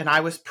 And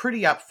I was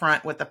pretty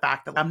upfront with the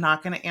fact that I'm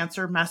not going to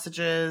answer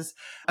messages.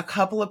 A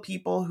couple of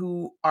people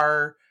who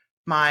are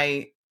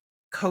my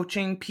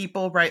coaching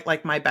people, right?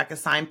 Like my Becca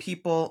Syme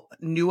people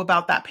knew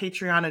about that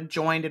Patreon and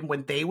joined. And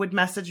when they would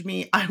message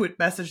me, I would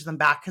message them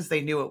back because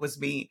they knew it was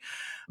me.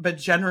 But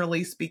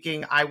generally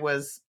speaking, I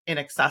was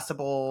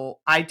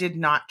inaccessible. I did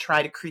not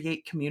try to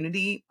create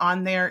community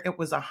on there. It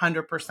was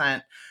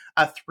 100%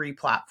 a 3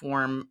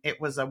 platform.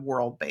 It was a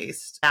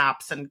world-based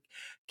apps and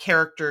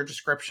character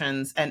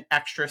descriptions and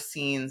extra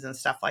scenes and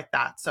stuff like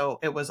that. So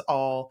it was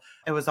all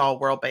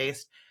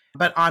world-based.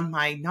 But on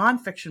my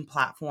nonfiction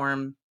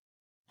platform,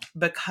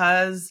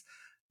 because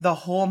the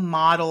whole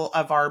model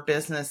of our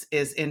business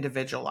is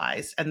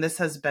individualized, and this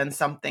has been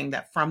something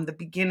that from the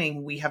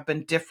beginning we have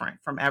been different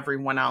from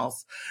everyone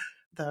else.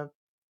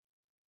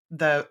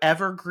 The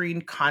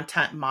evergreen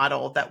content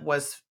model that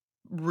was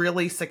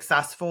really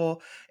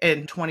successful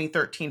in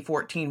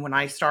 2013-14 when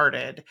I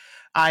started,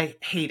 I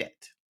hate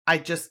it. I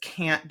just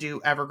can't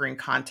do evergreen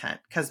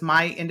content because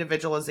my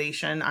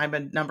individualization, I'm a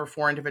number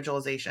 4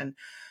 individualization.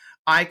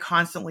 I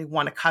constantly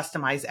want to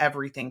customize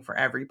everything for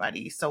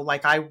everybody. So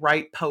like I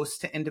write posts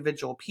to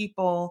individual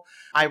people.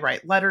 I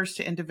write letters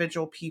to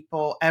individual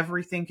people.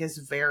 Everything is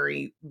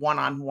very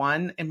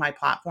one-on-one in my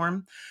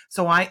platform.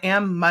 So I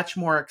am much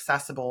more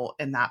accessible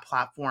in that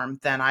platform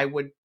than I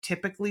would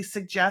typically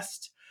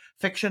suggest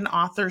fiction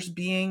authors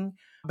being.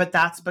 But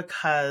that's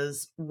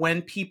because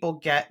when people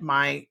get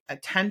my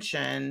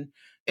attention,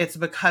 it's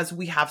because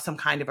we have some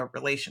kind of a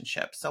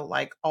relationship. So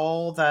like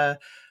all the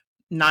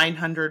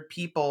 900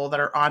 people that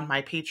are on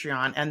my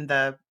Patreon and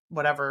the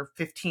whatever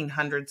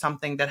 1,500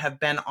 something that have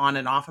been on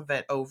and off of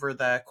it over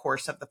the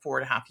course of the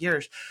 4.5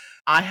 years,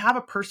 I have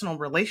a personal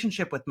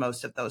relationship with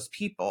most of those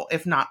people,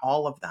 if not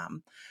all of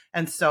them.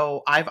 And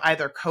so I've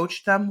either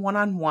coached them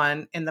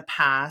one-on-one in the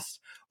past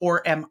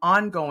or am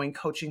ongoing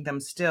coaching them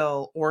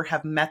still, or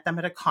have met them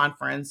at a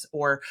conference,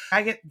 or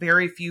I get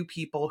very few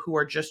people who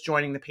are just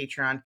joining the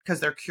Patreon because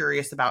they're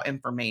curious about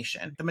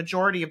information. The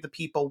majority of the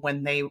people,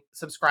 when they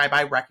subscribe,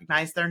 I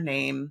recognize their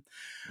name.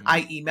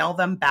 I email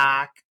them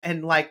back.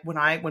 And like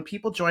when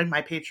people join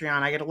my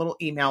Patreon, I get a little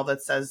email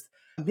that says,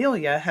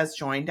 Amelia has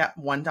joined at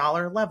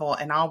 $1 level,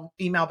 and I'll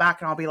email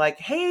back and I'll be like,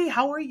 hey,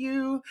 how are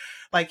you?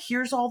 Like,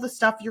 here's all the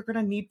stuff you're going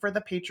to need for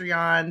the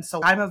Patreon.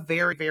 So I'm a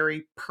very,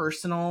 very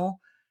personal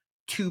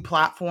 2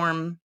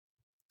 platform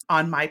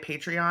on my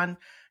Patreon.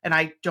 And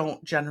I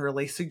don't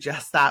generally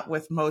suggest that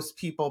with most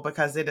people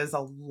because it is a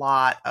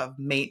lot of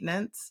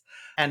maintenance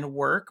and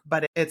work,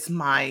 but it's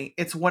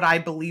what I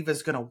believe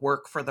is going to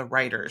work for the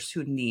writers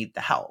who need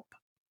the help.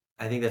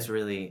 I think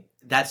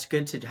that's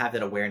good to have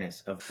that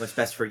awareness of what's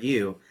best for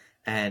you.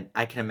 And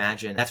I can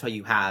imagine that's why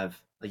you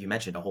have, like you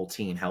mentioned, a whole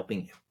team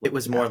helping you. It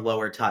was more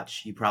lower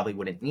touch. You probably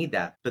wouldn't need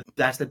that, but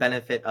that's the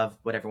benefit of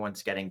what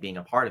everyone's getting being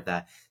a part of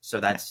that.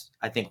 So that's,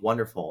 I think,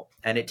 wonderful.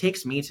 And it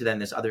takes me to then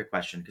this other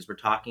question, because we're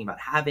talking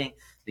about having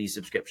these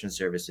subscription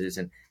services.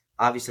 And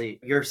obviously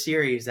your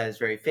series that is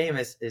very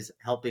famous is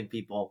helping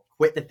people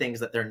quit the things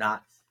that they're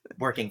not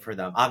working for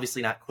them.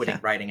 Obviously not quitting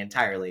writing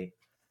entirely,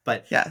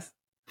 but yes,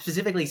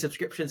 specifically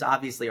subscriptions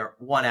obviously are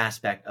one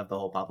aspect of the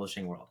whole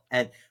publishing world.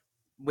 And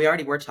we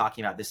already were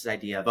talking about this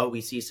idea of, we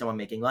see someone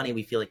making money,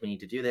 we feel like we need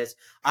to do this.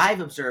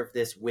 I've observed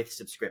this with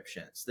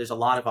subscriptions. There's a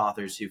lot of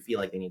authors who feel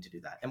like they need to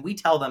do that. And we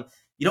tell them,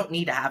 you don't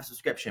need to have a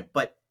subscription,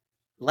 but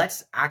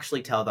let's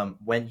actually tell them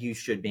when you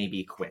should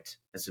maybe quit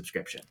a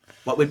subscription.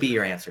 What would be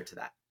your answer to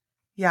that?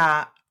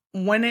 Yeah.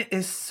 When it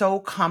is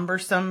so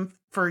cumbersome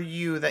for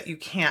you that you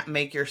can't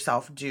make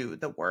yourself do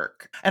the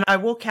work. And I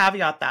will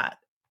caveat that.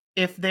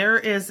 If there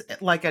is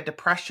like a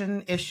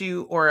depression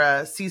issue or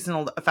a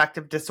seasonal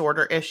affective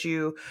disorder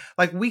issue,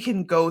 like we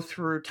can go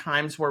through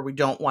times where we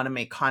don't want to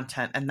make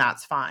content, and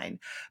that's fine.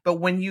 But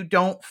when you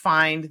don't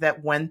find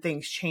that when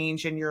things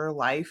change in your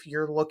life,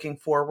 you're looking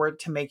forward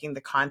to making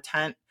the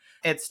content,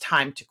 it's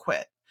time to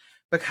quit.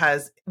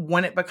 Because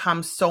when it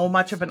becomes so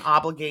much of an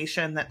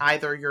obligation that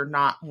either you're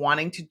not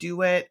wanting to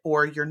do it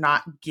or you're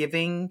not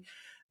giving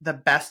the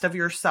best of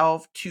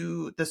yourself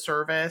to the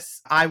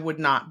service, I would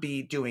not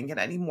be doing it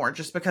anymore,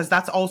 just because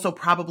that's also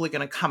probably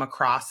going to come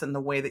across in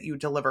the way that you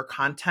deliver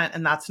content,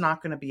 and that's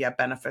not going to be a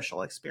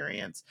beneficial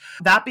experience.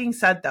 That being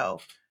said, though,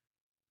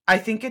 I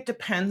think it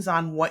depends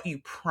on what you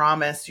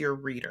promise your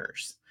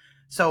readers.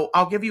 So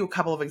I'll give you a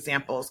couple of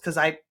examples because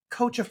I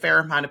coach a fair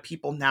amount of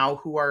people now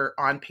who are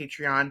on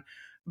Patreon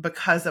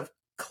because of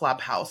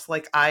Clubhouse.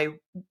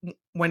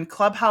 When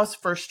Clubhouse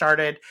first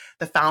started,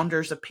 the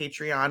founders of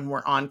Patreon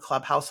were on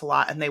Clubhouse a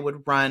lot, and they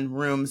would run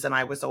rooms, and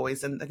I was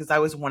always in, because I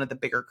was one of the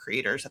bigger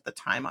creators at the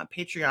time on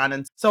Patreon.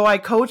 And so I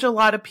coach a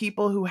lot of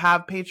people who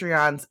have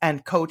Patreons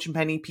and coach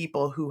many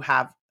people who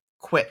have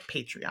quit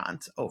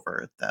Patreons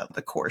over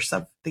the course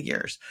of the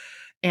years.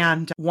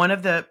 And one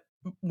of the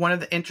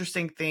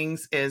interesting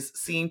things is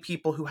seeing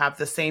people who have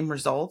the same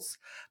results,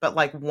 but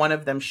like one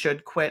of them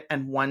should quit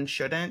and one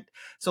shouldn't.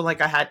 So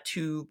like I had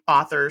 2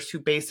 authors who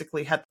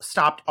basically had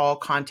stopped all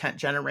content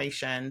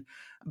generation,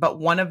 but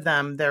one of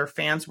them, their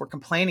fans were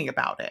complaining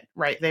about it,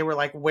 right? They were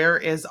like, where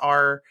is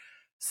our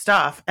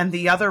stuff. And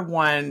the other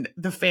one,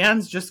 the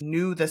fans just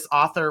knew this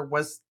author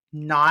was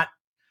not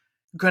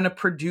going to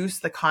produce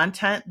the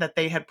content that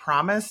they had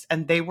promised,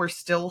 and they were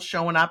still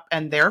showing up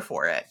and there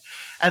for it.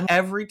 And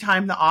every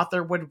time the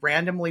author would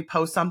randomly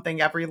post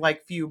something every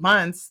like few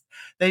months,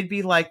 they'd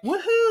be like,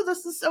 woohoo,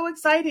 this is so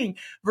exciting.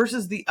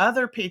 Versus the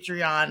other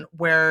Patreon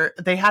where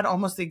they had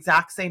almost the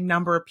exact same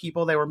number of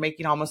people. They were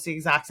making almost the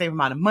exact same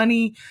amount of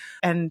money.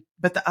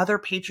 But the other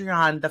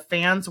Patreon, the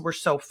fans were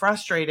so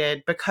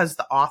frustrated because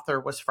the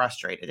author was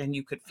frustrated, and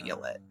you could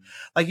feel it.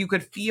 Like you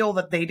could feel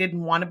that they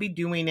didn't want to be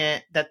doing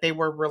it, that they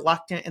were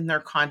reluctant in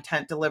their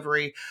content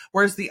delivery,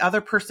 whereas the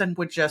other person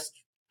would just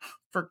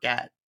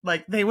forget.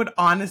 Like they would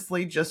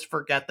honestly just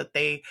forget that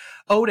they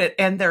owed it.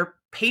 And their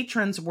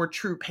patrons were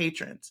true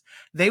patrons.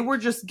 They were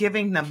just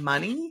giving them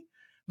money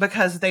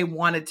because they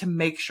wanted to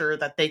make sure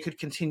that they could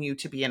continue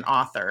to be an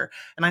author.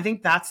 And I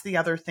think that's the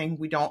other thing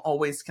we don't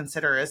always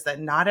consider, is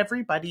that not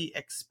everybody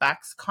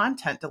expects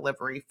content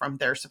delivery from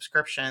their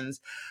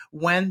subscriptions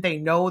when they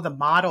know the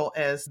model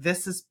is,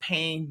 this is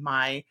paying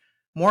my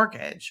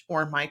mortgage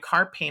or my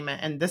car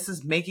payment, and this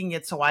is making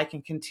it so I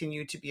can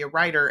continue to be a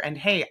writer. And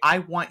hey, I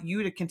want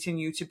you to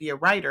continue to be a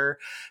writer,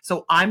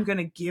 so I'm going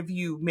to give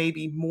you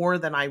maybe more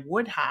than I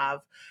would have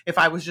if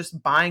I was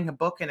just buying a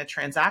book in a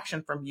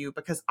transaction from you,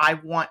 because I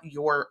want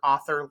your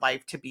author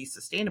life to be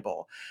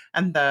sustainable.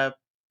 And the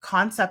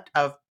concept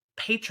of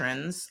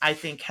patrons, I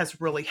think, has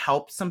really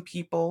helped some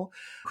people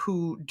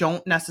who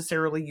don't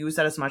necessarily use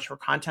that as much for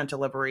content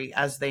delivery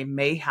as they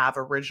may have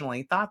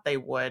originally thought they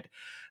would,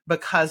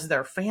 because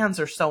their fans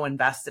are so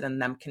invested in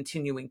them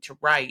continuing to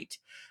write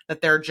that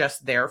they're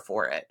just there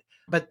for it.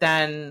 But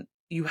then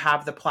you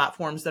have the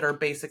platforms that are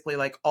basically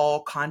like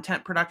all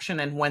content production,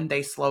 and when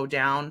they slow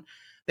down,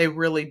 they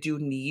really do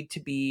need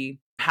to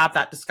have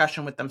that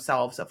discussion with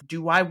themselves of,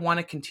 do I want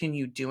to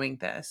continue doing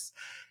this?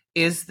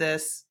 Is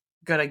this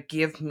going to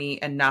give me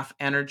enough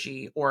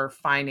energy or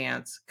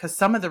finance? Because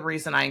some of the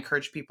reason I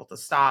encourage people to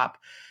stop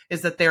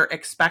is that they're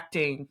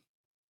expecting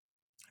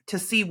to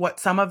see what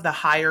some of the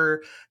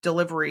higher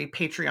delivery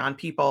Patreon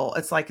people,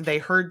 it's like they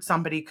heard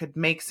somebody could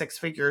make 6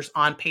 figures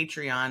on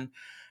Patreon,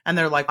 and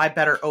they're like, I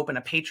better open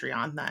a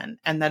Patreon then.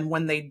 And then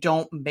when they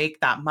don't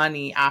make that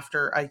money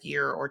after a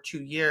year or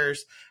 2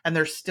 years, and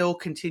they're still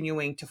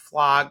continuing to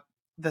flog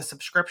the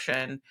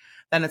subscription,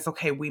 then it's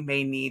okay. We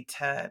may need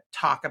to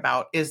talk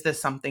about, is this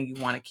something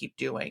you want to keep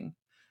doing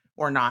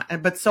or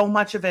not? But so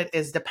much of it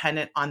is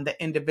dependent on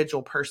the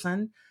individual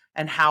person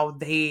and how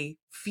they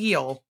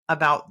feel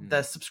about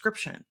the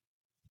subscription.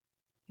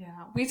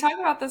 Yeah, we talk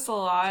about this a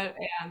lot,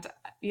 and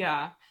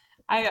yeah,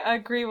 I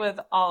agree with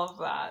all of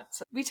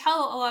that. We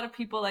tell a lot of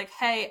people, like,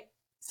 hey,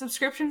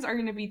 subscriptions are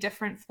going to be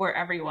different for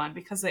everyone,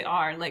 because they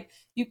are. Like,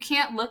 you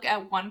can't look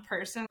at one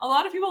person. A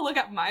lot of people look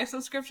at my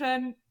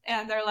subscription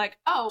and they're like,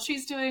 oh,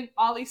 she's doing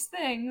all these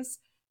things,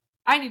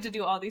 I need to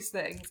do all these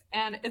things.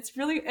 And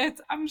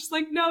I'm just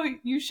like, no,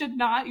 you should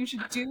not. You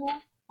should do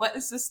what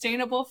is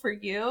sustainable for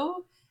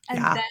you.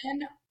 And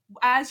then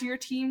as your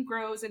team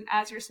grows and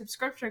as your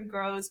subscription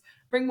grows,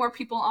 bring more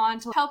people on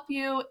to help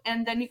you.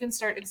 And then you can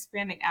start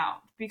expanding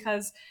out,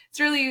 because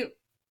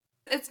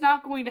it's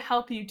not going to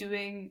help you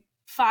doing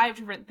 5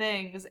 different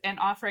things and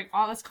offering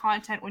all this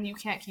content when you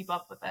can't keep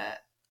up with it.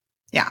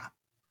 Yeah.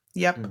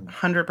 Yep.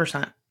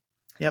 100%.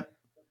 Yep.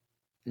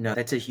 No,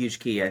 that's a huge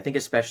key. I think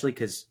especially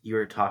because you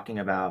were talking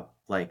about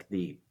like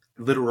the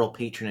literal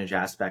patronage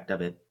aspect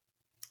of it,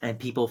 and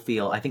people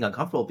feel, I think,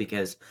 uncomfortable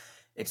because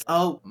it's,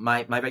 oh,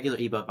 my regular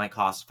ebook might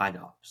cost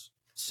 $5.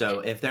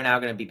 So if they're now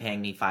going to be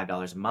paying me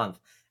 $5 a month,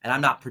 and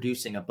I'm not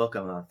producing a book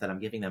a month that I'm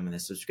giving them in a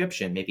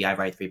subscription, maybe I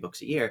write 3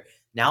 books a year,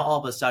 now all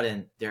of a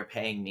sudden they're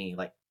paying me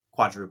like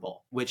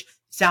quadruple, which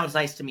sounds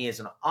nice to me as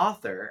an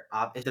author.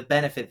 The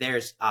benefit there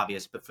is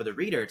obvious, but for the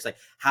reader, it's like,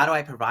 how do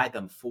I provide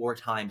them 4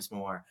 times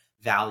more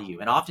value?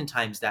 And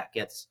oftentimes that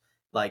gets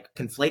like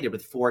conflated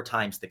with 4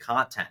 times the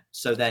content.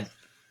 So then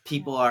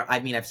people are, I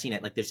mean, I've seen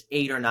it, like there's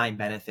 8 or 9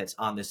 benefits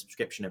on the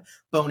subscription of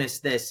bonus,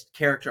 this,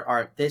 character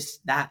art, this,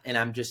 that. And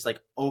I'm just like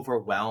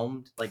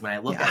overwhelmed. Like when I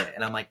look at it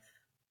and I'm like,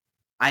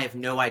 I have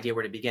no idea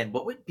where to begin.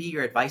 What would be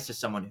your advice to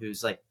someone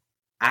who's like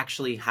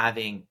actually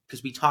having,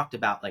 because we talked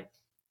about like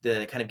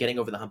the kind of getting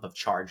over the hump of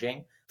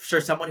charging.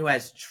 For someone who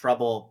has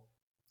trouble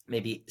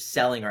maybe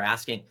selling or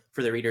asking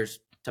for the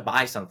readers to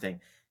buy something,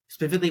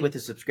 specifically with the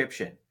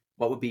subscription,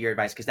 what would be your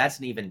advice? Because that's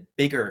an even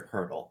bigger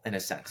hurdle in a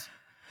sense.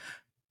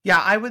 Yeah,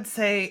 I would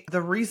say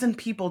the reason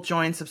people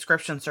join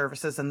subscription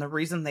services and the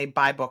reason they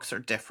buy books are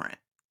different.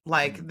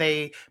 Like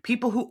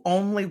people who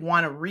only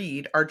want to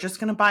read are just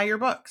going to buy your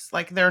books.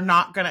 Like they're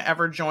not going to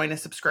ever join a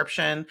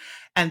subscription,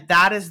 and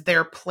that is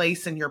their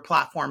place in your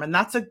platform. And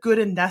that's a good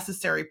and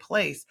necessary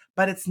place,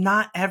 but it's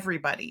not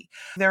everybody.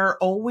 There are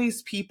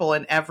always people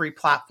in every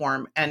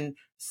platform, and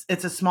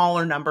it's a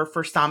smaller number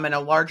for some and a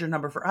larger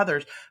number for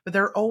others, but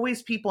there are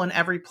always people in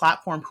every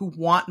platform who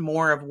want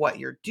more of what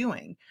you're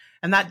doing.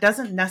 And that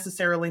doesn't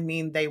necessarily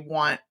mean they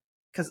want,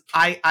 because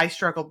I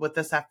struggled with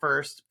this at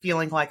first,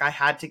 feeling like I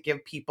had to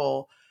give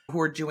people who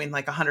are doing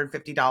like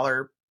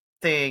 $150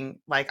 thing,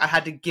 like I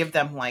had to give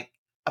them like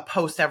a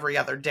post every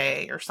other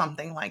day or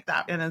something like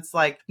that. And it's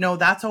like, no,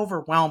 that's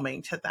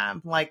overwhelming to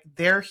them. Like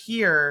they're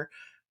here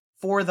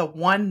for the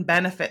one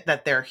benefit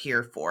that they're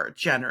here for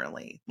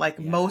generally. Like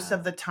most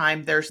of the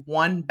time, there's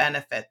one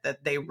benefit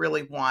that they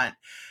really want,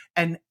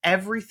 and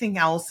everything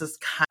else is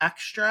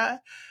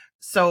extra.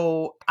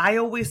 So I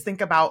always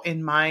think about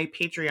in my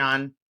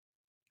Patreon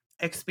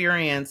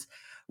experience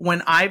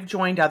when I've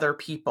joined other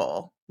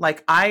people,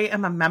 like I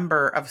am a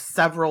member of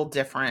several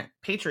different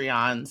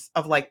Patreons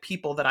of like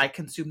people that I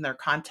consume their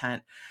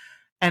content.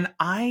 And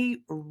I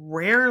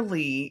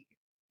rarely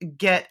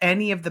get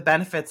any of the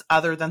benefits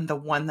other than the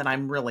one that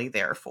I'm really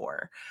there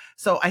for.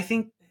 So I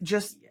think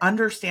just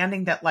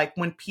understanding that like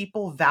when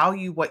people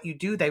value what you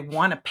do, they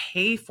want to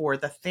pay for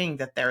the thing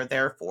that they're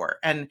there for.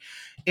 And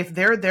if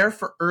they're there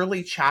for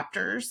early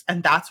chapters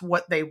and that's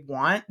what they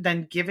want,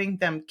 then giving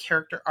them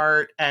character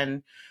art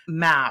and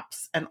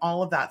maps and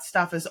all of that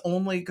stuff is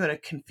only going to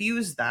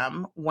confuse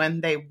them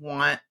when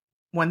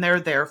they're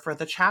there for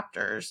the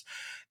chapters.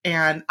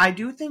 And I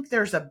do think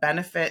there's a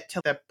benefit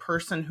to the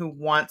person who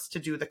wants to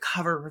do the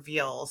cover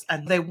reveals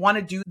and they want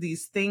to do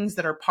these things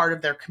that are part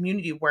of their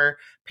community, where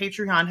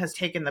Patreon has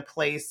taken the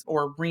place,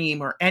 or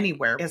Ream or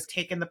anywhere has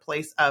taken the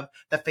place of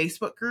the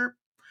Facebook group,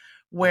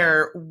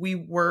 where we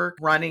were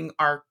running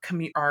our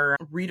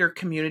reader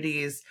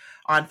communities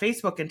on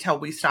Facebook until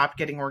we stopped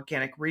getting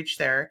organic reach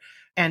there.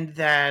 And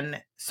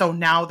then, so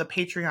now the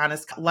Patreon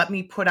is, let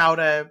me put out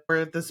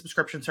the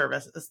subscription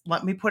service,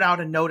 let me put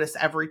out a notice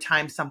every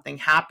time something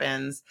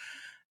happens.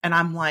 And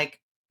I'm like,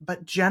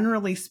 but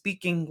generally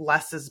speaking,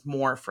 less is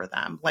more for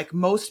them. Like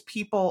most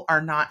people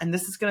are not, and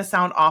this is going to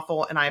sound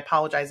awful, and I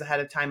apologize ahead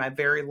of time. I have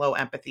very low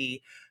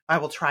empathy. I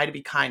will try to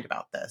be kind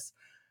about this.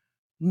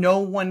 No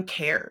one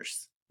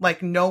cares.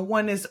 Like no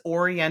one is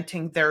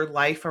orienting their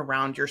life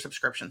around your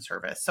subscription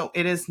service. So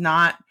it is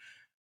not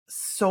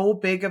so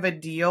big of a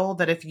deal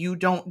that if you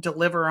don't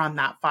deliver on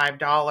that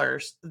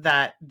 $5,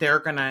 that they're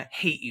going to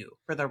hate you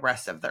for the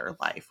rest of their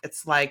life.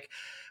 It's like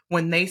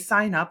when they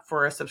sign up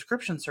for a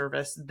subscription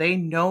service, they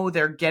know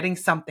they're getting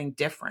something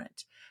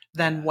different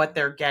than what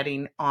they're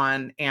getting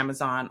on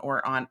Amazon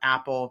or on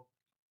Apple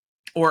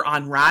or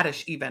on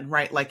Radish even,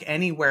 right? Like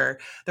anywhere,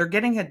 they're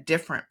getting a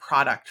different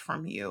product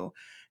from you.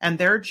 And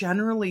they're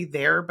generally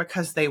there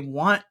because they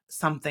want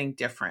something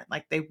different.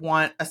 Like they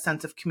want a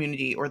sense of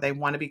community, or they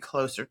want to be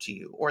closer to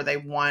you, or they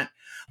want,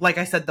 like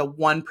I said, the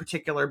one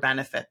particular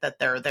benefit that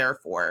they're there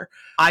for.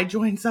 I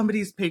joined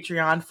somebody's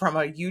Patreon from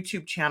a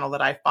YouTube channel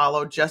that I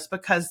follow just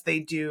because they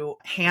do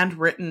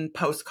handwritten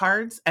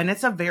postcards. And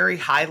it's a very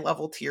high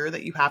level tier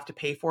that you have to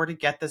pay for to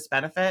get this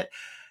benefit.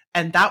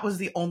 And that was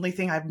the only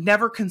thing. I've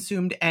never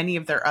consumed any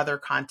of their other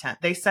content.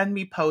 They send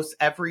me posts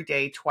every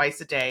day,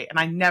 twice a day, and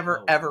I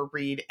never, ever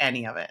read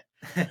any of it.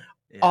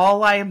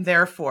 All I am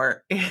there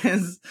for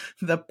is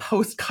the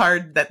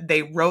postcard that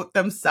they wrote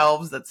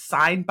themselves, that's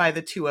signed by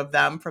the two of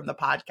them from the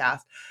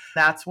podcast.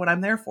 That's what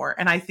I'm there for.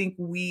 And I think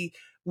we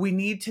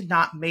need to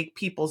not make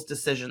people's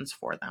decisions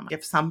for them.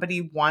 If somebody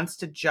wants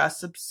to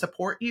just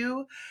support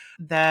you,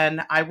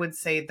 then I would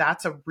say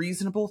that's a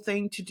reasonable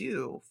thing to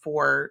do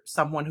for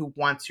someone who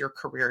wants your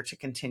career to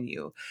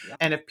continue. Yeah.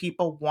 And if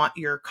people want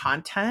your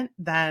content,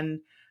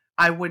 then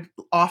I would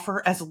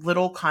offer as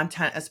little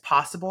content as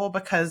possible,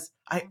 because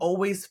I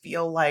always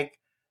feel like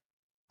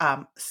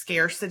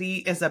scarcity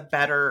is a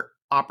better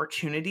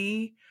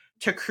opportunity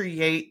to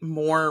create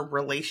more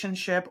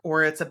relationship,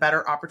 or it's a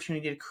better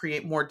opportunity to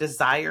create more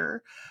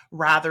desire,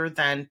 rather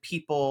than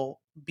people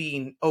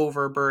being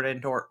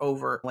overburdened or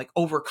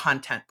over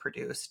content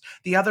produced.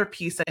 The other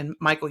piece, and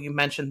Michael, you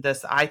mentioned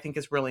this, I think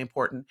is really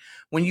important.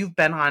 When you've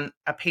been on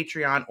a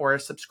Patreon or a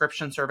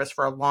subscription service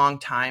for a long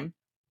time,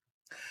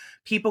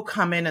 people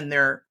come in and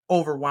they're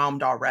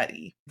overwhelmed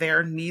already.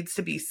 There needs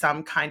to be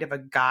some kind of a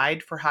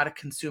guide for how to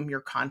consume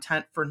your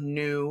content for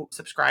new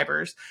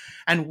subscribers.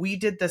 And we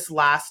did this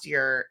last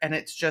year, and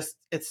it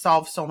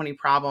solved so many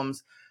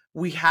problems.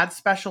 We had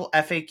special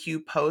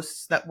FAQ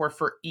posts that were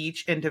for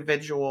each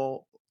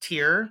individual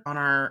tier on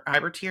our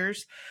Fiber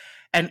tiers.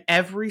 And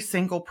every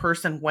single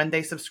person, when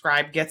they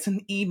subscribe, gets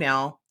an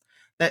email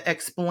that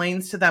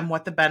explains to them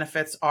what the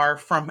benefits are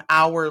from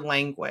our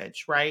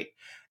language, right?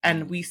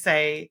 And we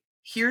say,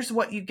 here's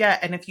what you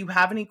get. And if you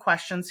have any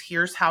questions,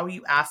 here's how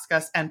you ask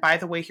us. And by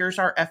the way, here's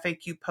our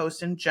FAQ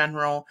post in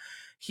general.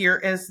 Here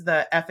is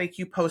the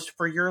FAQ post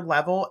for your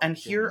level. And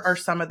here are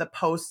some of the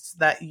posts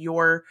that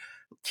your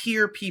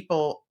tier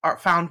people are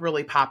found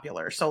really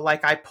popular. So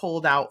like I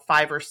pulled out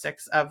 5 or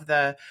 6 of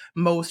the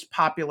most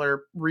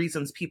popular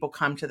reasons people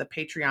come to the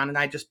Patreon, and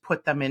I just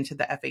put them into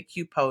the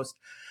FAQ post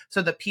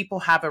so that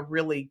people have a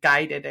really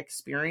guided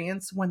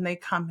experience when they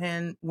come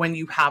in. When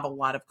you have a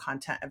lot of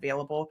content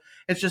available,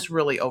 it's just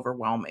really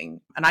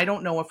overwhelming. And I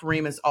don't know if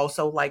Ream is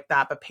also like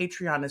that, but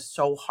Patreon is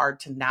so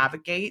hard to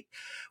navigate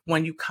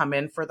when you come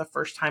in for the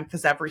first time,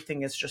 because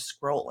everything is just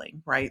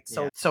scrolling, right?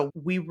 So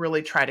we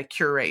really try to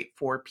curate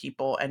for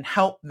people and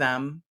help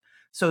them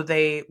so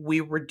we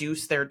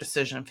reduce their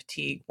decision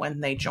fatigue when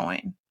they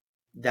join.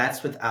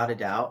 That's without a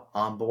doubt.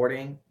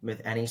 Onboarding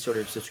with any sort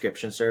of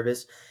subscription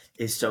service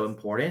is so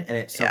important. And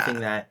it's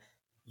something that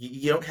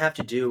you don't have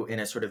to do in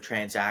a sort of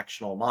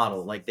transactional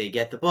model. Like they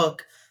get the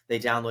book, they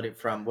download it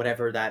from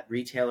whatever that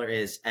retailer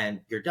is,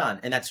 and you're done.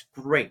 And that's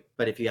great.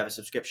 But if you have a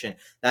subscription,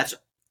 that's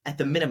at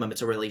the minimum,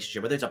 it's a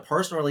relationship. Whether it's a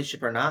personal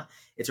relationship or not,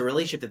 it's a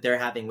relationship that they're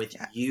having with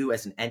you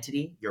as an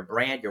entity, your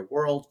brand, your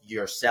world,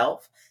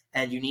 yourself.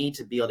 And you need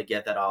to be able to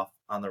get that off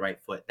on the right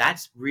foot.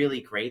 That's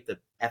really great. The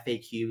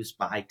FAQs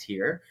by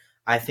tier.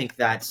 I think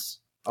that's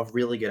a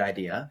really good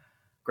idea.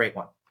 Great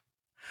one.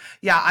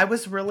 Yeah,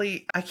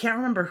 I can't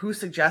remember who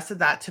suggested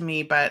that to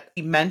me, but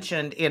he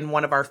mentioned in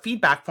one of our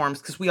feedback forms,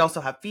 because we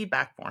also have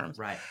feedback forms.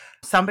 Right.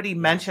 Somebody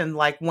mentioned,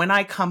 like, when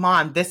I come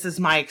on, this is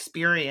my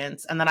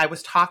experience. And then I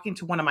was talking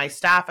to one of my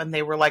staff and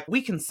they were like,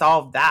 we can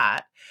solve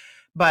that,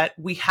 but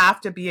we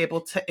have to be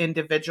able to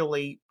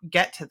individually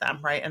get to them.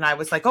 Right. And I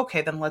was like,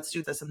 okay, then let's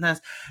do this and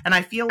this. And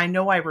I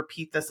know I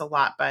repeat this a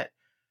lot, but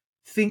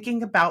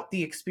thinking about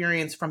the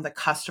experience from the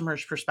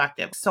customer's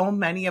perspective. So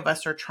many of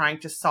us are trying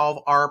to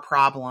solve our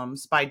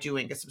problems by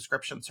doing a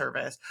subscription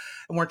service.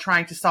 And we're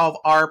trying to solve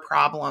our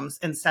problems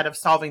instead of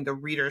solving the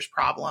reader's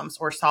problems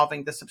or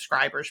solving the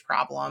subscriber's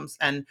problems.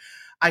 And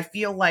I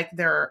feel like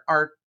there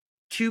are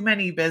too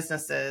many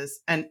businesses,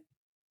 and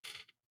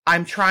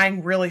I'm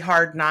trying really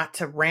hard not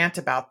to rant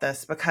about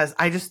this because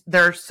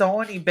there are so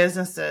many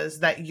businesses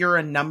that you're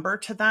a number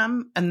to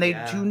them and they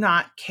do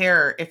not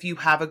care if you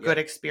have a good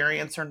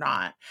experience or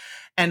not.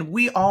 And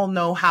we all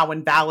know how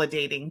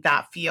invalidating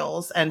that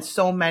feels. And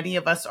so many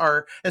of us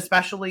are,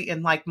 especially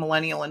in like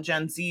millennial and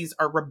Gen Zs,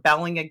 are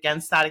rebelling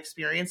against that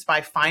experience by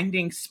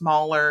finding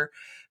smaller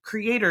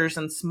creators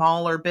and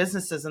smaller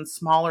businesses and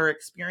smaller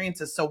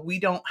experiences. So we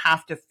don't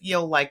have to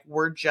feel like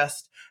we're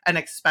just an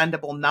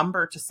expendable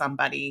number to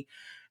somebody.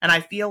 And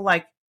I feel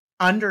like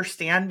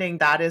understanding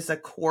that is a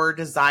core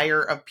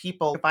desire of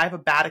people. If I have a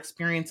bad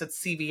experience at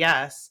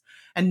CVS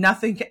and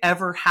nothing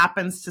ever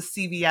happens to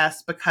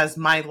CVS because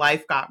my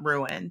life got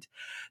ruined,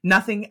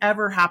 nothing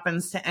ever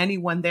happens to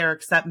anyone there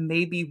except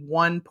maybe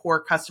one poor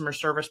customer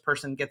service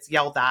person gets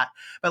yelled at,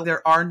 but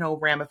there are no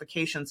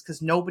ramifications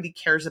because nobody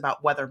cares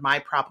about whether my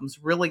problems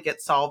really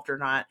get solved or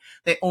not.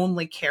 They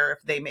only care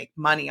if they make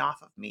money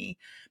off of me.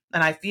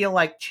 And I feel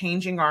like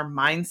changing our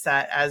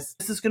mindset, as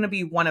this is going to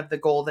be one of the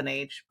golden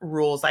age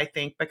rules, I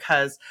think,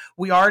 because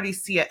we already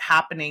see it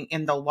happening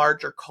in the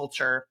larger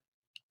culture,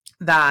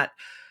 that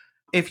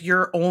if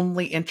you're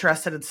only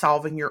interested in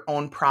solving your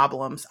own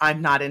problems,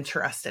 I'm not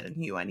interested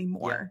in you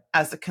anymore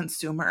as a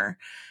consumer.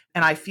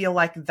 And I feel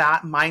like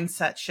that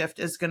mindset shift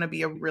is going to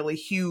be a really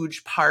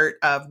huge part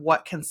of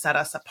what can set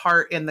us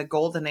apart in the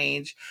golden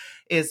age,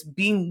 is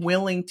being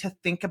willing to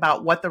think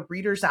about what the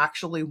readers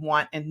actually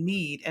want and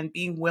need, and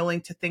being willing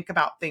to think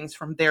about things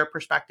from their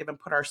perspective and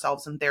put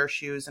ourselves in their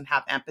shoes and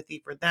have empathy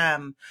for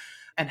them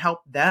and help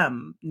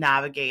them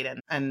navigate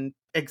and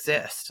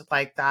exist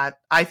like that.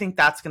 I think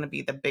that's going to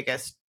be the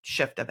biggest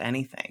shift of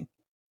anything.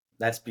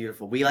 That's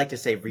beautiful. We like to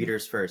say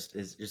readers first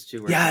is just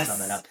two words to sum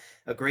that up.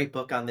 A great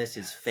book on this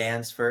is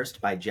Fans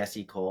First by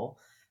Jesse Cole.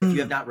 If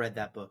you have not read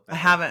that book, I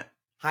haven't.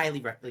 Highly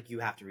recommend. You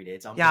have to read it.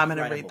 It's I'm going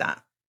to read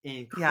that.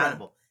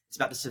 Incredible. Yeah. It's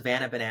about the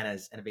Savannah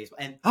Bananas and a baseball.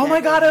 And oh my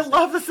God, I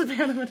love the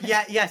Savannah Bananas.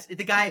 Yeah, yes. The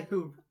guy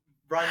who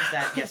runs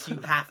that, yes, you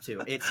have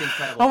to. It's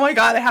incredible. Oh my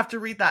God, I have to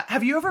read that.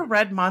 Have you ever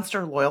read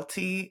Monster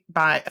Loyalty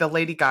by the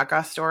Lady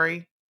Gaga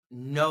story?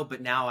 No,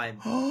 but now I'm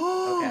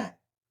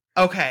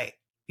okay.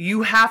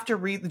 You have to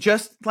read,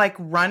 just like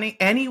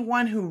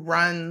anyone who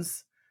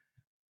runs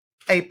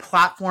a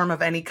platform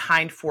of any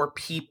kind for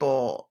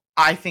people,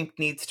 I think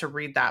needs to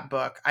read that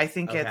book. I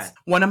think it's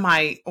one of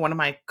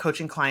my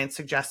coaching clients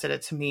suggested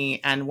it to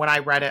me. And when I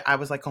read it, I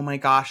was like, oh my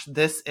gosh,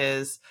 this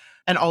is,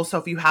 and also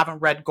if you haven't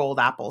read Gold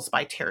Apples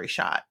by Terry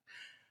Schott,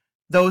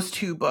 those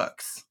two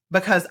books,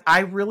 because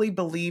I really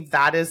believe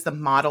that is the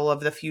model of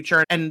the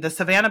future. And the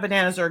Savannah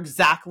Bananas are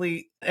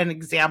exactly an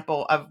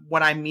example of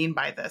what I mean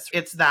by this.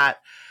 It's that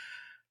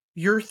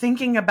you're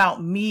thinking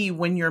about me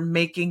when you're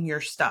making your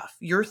stuff.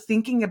 You're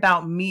thinking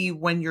about me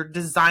when you're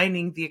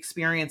designing the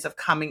experience of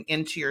coming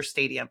into your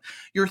stadium.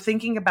 You're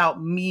thinking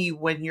about me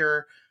when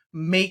you're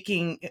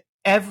making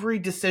every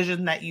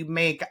decision that you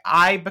make.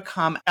 I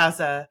become, as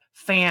a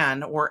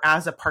fan or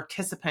as a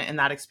participant in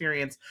that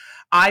experience,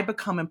 I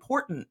become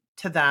important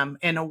to them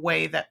in a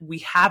way that we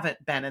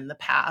haven't been in the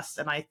past.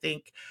 And I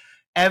think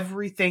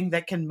everything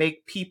that can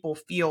make people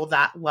feel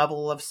that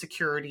level of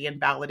security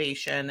and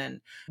validation. And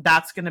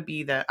that's going to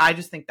be I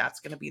just think that's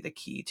going to be the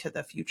key to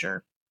the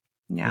future.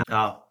 Yeah.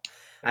 Oh,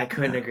 I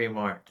couldn't agree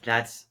more.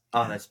 That's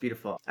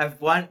beautiful. I have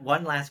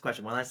one last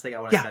question. One last thing I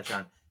want to touch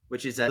on,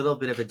 which is a little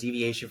bit of a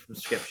deviation from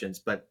subscriptions,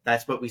 but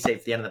that's what we say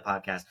at the end of the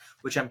podcast,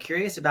 which I'm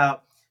curious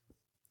about.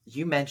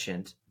 You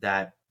mentioned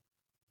that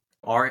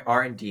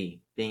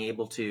R&D, being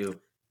able to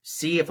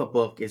see if a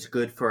book is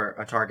good for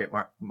a target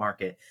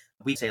market.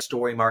 We say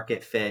story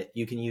market fit.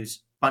 You can use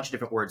a bunch of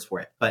different words for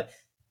it, but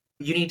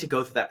you need to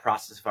go through that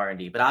process of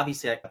R&D. But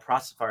obviously, a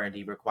process of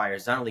R&D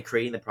requires not only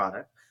creating the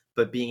product,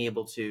 but being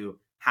able to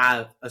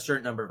have a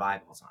certain number of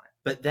eyeballs on it.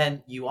 But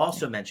then you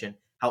also mentioned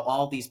how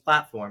all these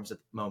platforms at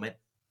the moment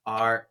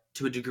are,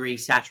 to a degree,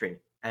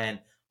 saturated. And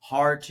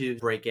hard to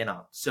break in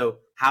on. So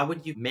how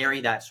would you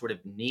marry that sort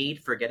of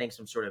need for getting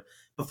some sort of,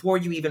 before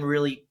you even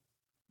really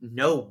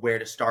know where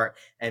to start,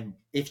 and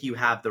if you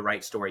have the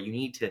right story, you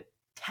need to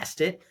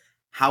test it.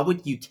 How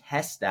would you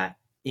test that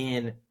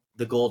in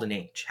the golden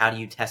age? How do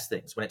you test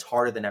things when it's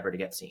harder than ever to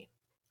get seen?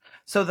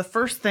 So the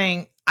first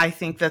thing I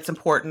think that's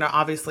important,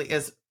 obviously,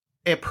 is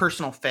a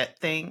personal fit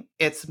thing.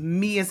 It's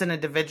me as an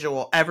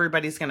individual.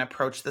 Everybody's going to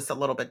approach this a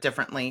little bit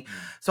differently.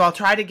 So I'll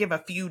try to give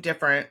a few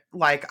different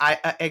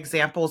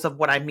examples of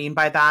what I mean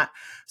by that.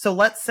 So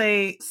let's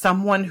say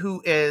someone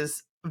who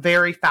is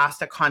very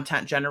fast at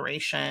content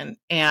generation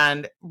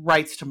and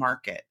writes to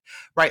market,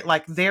 right?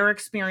 Like their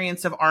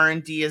experience of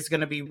R&D is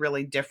going to be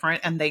really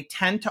different. And they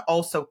tend to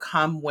also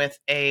come with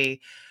a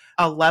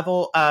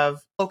level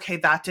of, okay,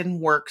 that didn't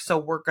work, so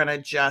we're going to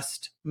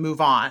just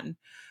move on.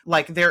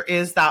 Like there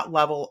is that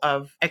level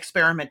of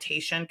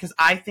experimentation, because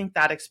I think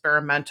that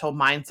experimental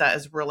mindset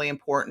is really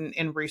important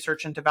in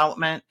research and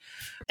development.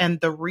 And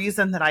the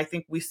reason that I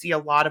think we see a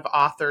lot of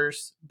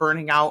authors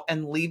burning out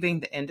and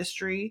leaving the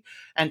industry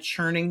and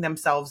churning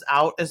themselves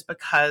out is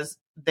because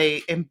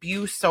they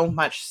imbue so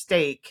much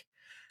stake.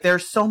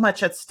 There's so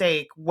much at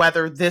stake,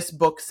 whether this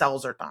book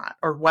sells or not,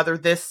 or whether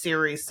this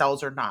series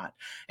sells or not,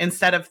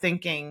 instead of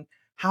thinking,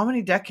 how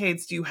many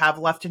decades do you have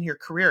left in your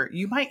career?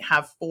 You might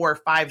have 4,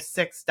 5,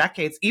 6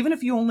 decades, even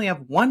if you only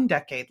have 1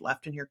 decade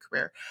left in your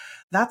career.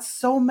 That's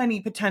so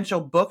many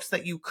potential books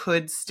that you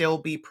could still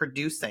be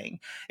producing.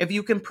 If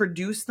you can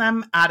produce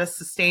them at a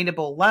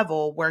sustainable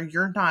level where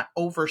you're not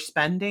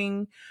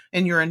overspending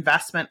in your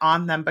investment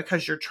on them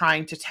because you're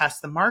trying to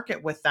test the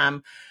market with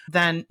them,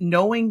 then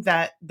knowing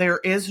that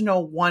there is no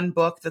one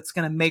book that's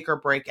going to make or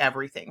break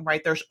everything,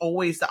 right? There's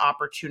always the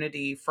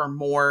opportunity for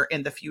more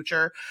in the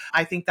future.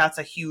 I think that's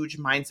a huge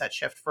mindset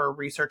shift for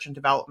research and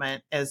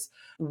development. I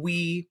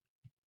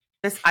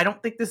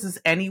don't think this is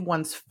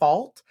anyone's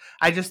fault.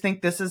 I just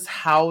think this is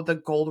how the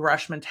gold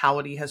rush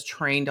mentality has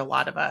trained a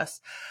lot of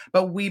us.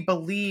 But we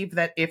believe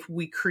that if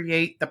we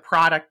create the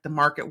product, the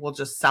market will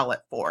just sell it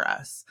for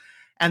us.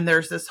 And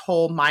there's this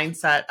whole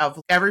mindset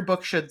of every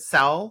book should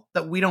sell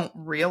that we don't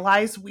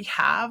realize we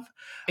have,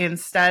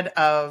 instead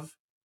of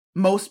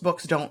most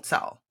books don't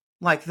sell.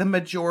 Like the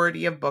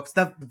majority of books,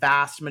 the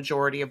vast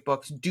majority of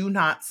books do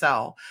not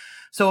sell.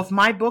 So if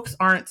my books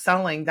aren't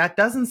selling, that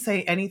doesn't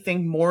say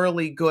anything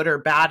morally good or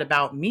bad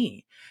about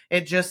me.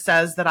 It just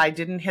says that I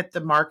didn't hit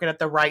the market at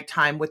the right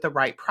time with the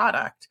right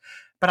product.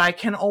 But I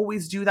can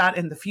always do that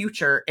in the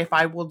future if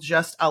I will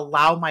just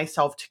allow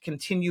myself to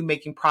continue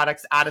making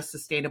products at a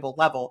sustainable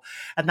level.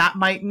 And that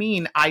might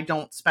mean I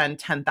don't spend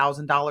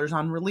 $10,000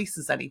 on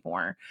releases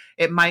anymore.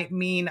 It might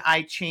mean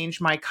I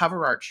change my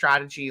cover art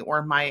strategy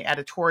or my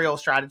editorial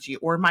strategy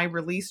or my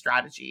release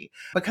strategy.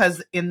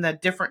 Because in the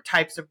different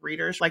types of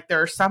readers, like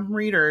there are some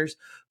readers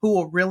who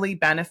will really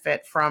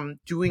benefit from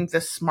doing the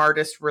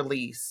smartest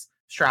release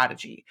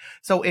strategy.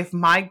 So if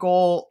my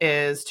goal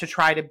is to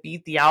try to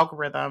beat the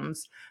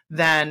algorithms,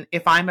 then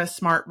if I'm a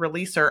smart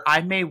releaser, I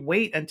may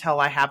wait until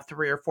I have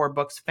 3 or 4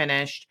 books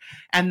finished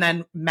and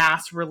then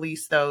mass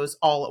release those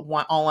all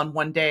on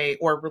one day,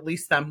 or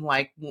release them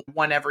like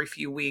one every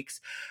few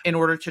weeks in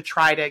order to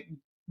try to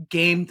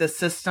game the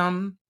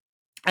system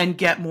and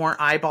get more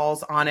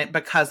eyeballs on it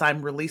because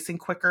I'm releasing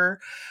quicker.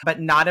 But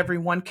not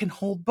everyone can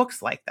hold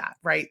books like that,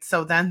 right?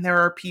 So then there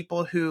are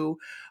people who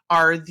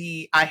are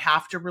I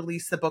have to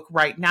release the book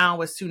right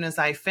now as soon as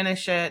I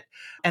finish it.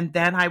 And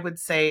then I would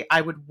say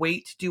I would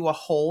wait to do a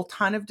whole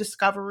ton of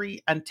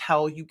discovery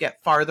until you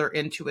get farther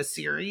into a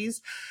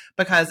series.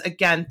 Because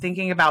again,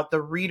 thinking about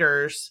the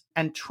readers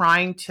and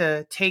trying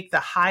to take the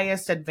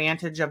highest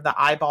advantage of the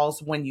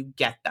eyeballs when you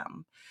get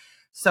them.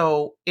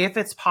 So if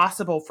it's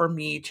possible for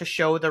me to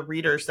show the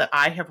readers that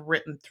I have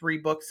written 3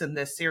 books in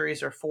this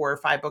series or 4 or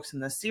 5 books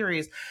in this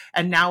series,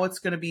 and now it's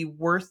going to be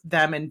worth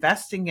them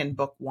investing in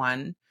book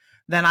 1,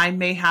 then I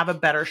may have a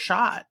better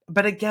shot.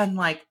 But again,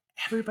 like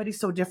everybody's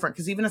so different,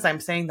 because even as I'm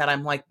saying that,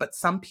 I'm like, but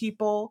some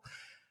people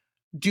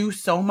do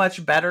so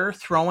much better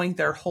throwing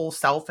their whole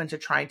self into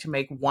trying to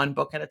make one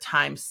book at a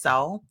time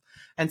sell.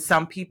 And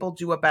some people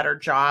do a better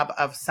job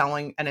of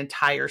selling an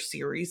entire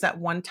series at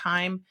one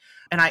time.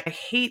 And I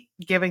hate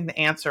giving the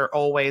answer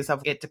always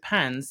of it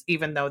depends,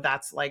 even though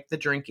that's like the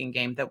drinking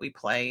game that we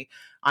play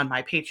on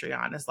my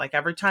Patreon. Is like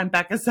every time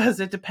Becca says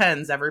it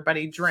depends,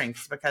 everybody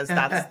drinks, because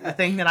that's the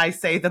thing that I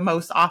say the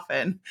most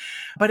often.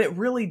 But it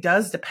really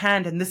does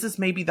depend. And this is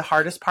maybe the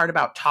hardest part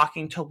about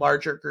talking to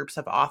larger groups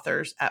of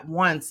authors at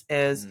once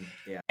is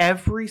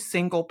every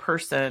single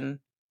person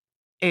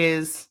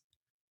is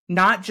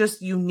not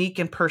just unique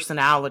in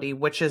personality,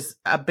 which is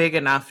a big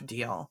enough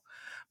deal,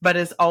 but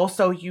is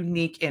also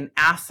unique in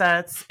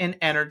assets, in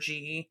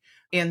energy,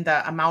 in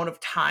the amount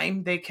of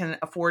time they can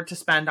afford to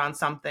spend on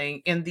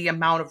something, in the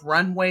amount of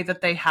runway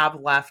that they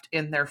have left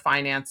in their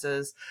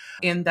finances,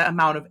 in the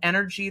amount of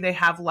energy they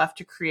have left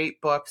to create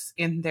books,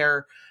 in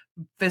their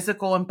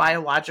physical and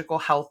biological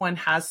health. One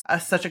has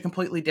such a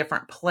completely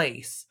different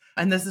place.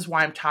 And this is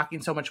why I'm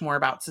talking so much more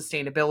about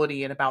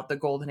sustainability and about the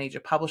golden age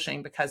of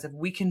publishing, because if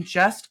we can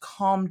just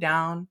calm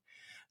down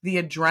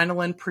the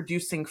adrenaline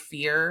producing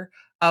fear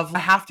of I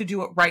have to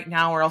do it right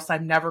now or else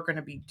I'm never going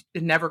to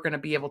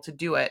be able to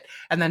do it.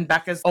 And then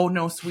Becca's, oh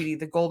no, sweetie,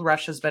 the gold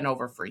rush has been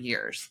over for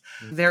years.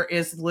 Mm-hmm. There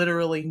is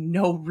literally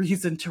no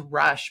reason to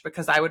rush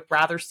because I would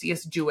rather see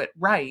us do it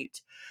right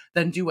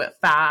than do it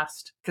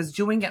fast, because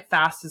doing it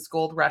fast is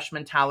gold rush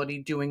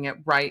mentality. Doing it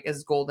right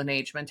is golden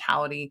age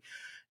mentality.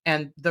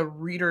 And the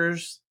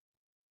readers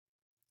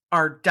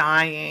are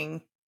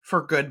dying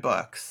for good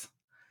books.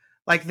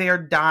 Like they are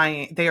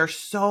dying. They are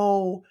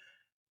so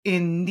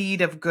in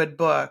need of good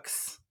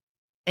books.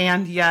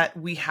 And yet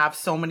we have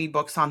so many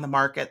books on the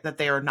market that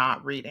they are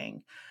not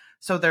reading.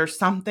 So there's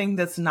something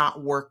that's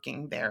not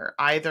working there.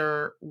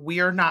 Either we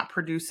are not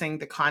producing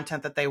the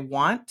content that they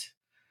want,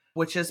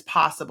 which is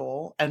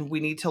possible, and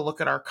we need to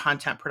look at our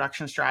content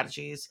production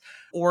strategies,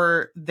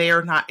 or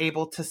they're not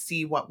able to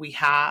see what we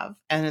have.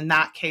 And in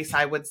that case,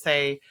 I would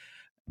say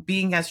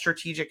being as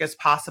strategic as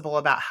possible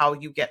about how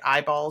you get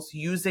eyeballs,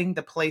 using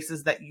the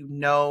places that you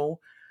know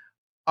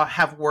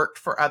have worked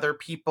for other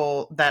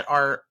people that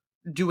are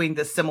doing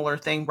the similar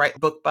thing, right?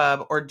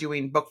 BookBub, or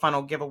doing book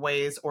funnel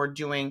giveaways, or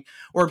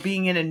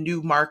being in a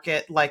new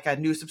market, like a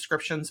new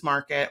subscriptions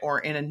market, or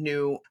in a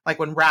new, like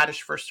when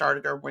Radish first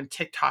started or when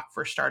TikTok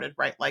first started,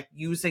 right? Like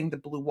using the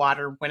blue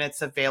water when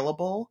it's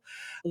available,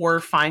 or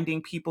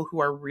finding people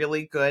who are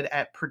really good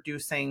at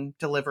producing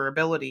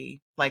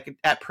deliverability, like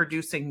at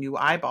producing new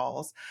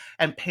eyeballs,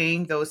 and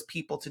paying those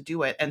people to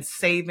do it, and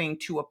saving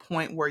to a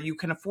point where you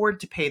can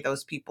afford to pay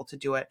those people to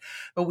do it.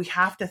 But we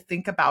have to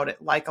think about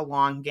it like a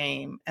long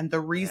game. And the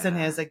reason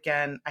is,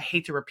 again, I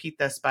hate to repeat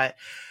this, but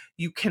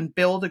you can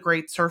build a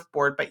great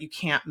surfboard, but you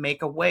can't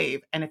make a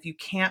wave. And if you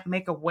can't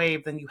make a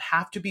wave, then you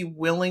have to be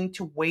willing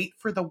to wait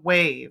for the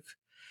wave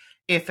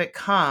if it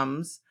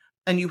comes.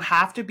 And you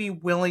have to be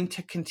willing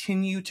to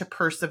continue to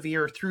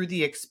persevere through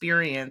the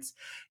experience,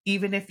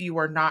 even if you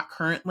are not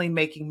currently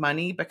making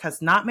money,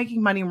 because not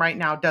making money right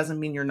now doesn't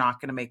mean you're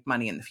not going to make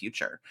money in the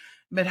future.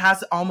 It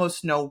has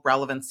almost no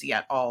relevancy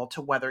at all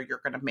to whether you're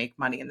going to make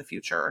money in the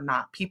future or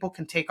not. People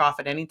can take off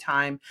at any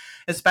time,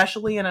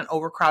 especially in an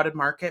overcrowded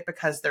market,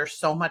 because there's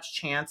so much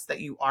chance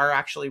that you are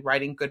actually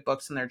writing good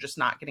books and they're just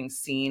not getting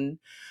seen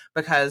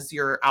because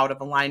you're out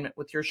of alignment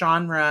with your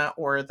genre,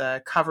 or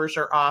the covers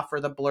are off, or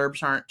the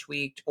blurbs aren't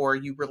tweaked, or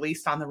you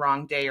released on the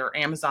wrong day, or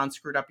Amazon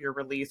screwed up your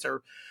release,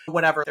 or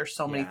whatever. There's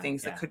so many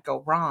things that could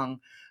go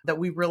wrong, that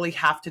we really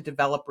have to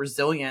develop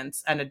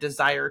resilience and a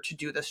desire to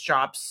do this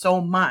job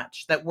so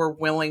much that we're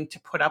willing to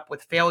put up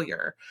with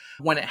failure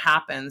when it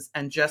happens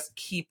and just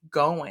keep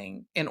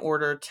going in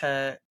order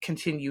to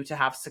continue to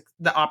have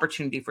the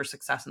opportunity for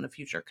success in the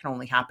future. Can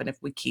only happen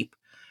if we keep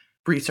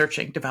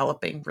researching,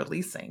 developing,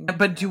 releasing,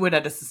 but do it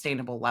at a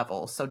sustainable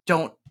level. So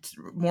don't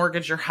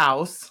mortgage your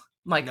house.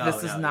 Like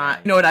this is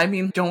not, you know what I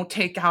mean? Don't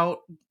take out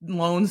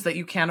loans that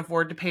you can't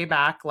afford to pay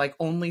back. Like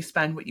only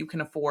spend what you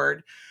can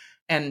afford.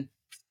 And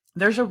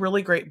there's a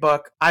really great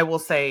book. I will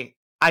say,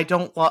 I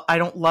don't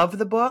love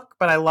the book,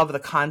 but I love the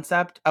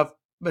concept of,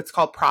 it's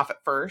called Profit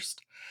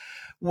First,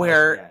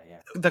 where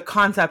the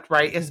concept,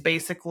 right, is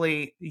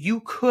basically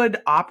you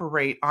could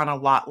operate on a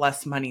lot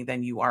less money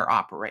than you are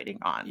operating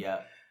on.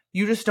 Yeah.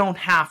 You just don't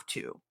have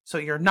to. So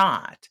you're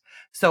not.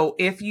 So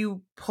if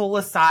you pull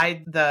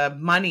aside the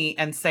money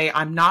and say,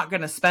 I'm not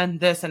going to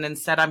spend this, and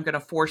instead I'm going to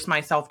force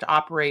myself to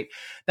operate,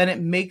 then it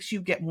makes you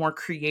get more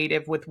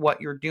creative with what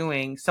you're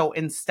doing. So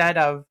instead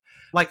of,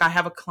 like, I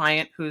have a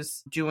client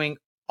who's doing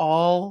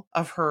all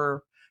of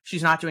her,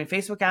 she's not doing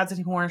Facebook ads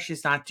anymore.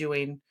 She's not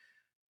doing,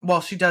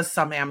 well, she does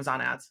some Amazon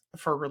ads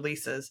for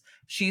releases.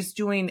 She's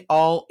doing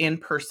all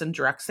in-person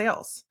direct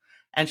sales.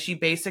 And she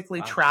basically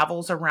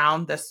travels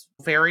around this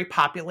very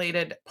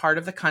populated part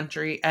of the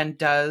country and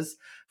does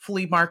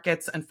flea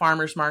markets and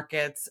farmers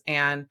markets.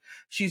 And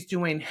she's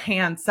doing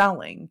hand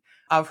selling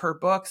of her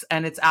books.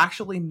 And it's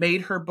actually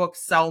made her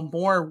books sell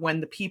more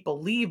when the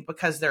people leave,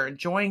 because they're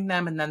enjoying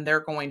them and then they're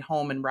going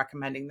home and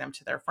recommending them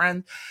to their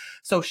friends.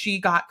 So she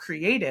got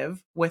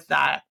creative with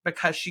that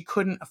because she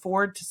couldn't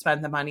afford to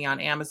spend the money on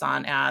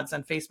Amazon ads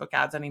and Facebook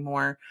ads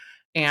anymore.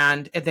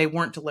 And they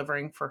weren't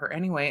delivering for her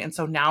anyway. And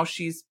so now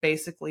she's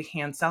basically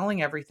hand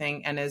selling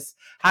everything and is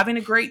having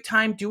a great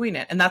time doing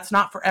it. And that's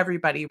not for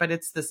everybody, but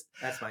it's this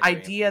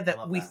idea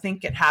that we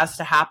think it has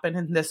to happen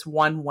in this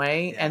one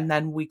way. Yeah. And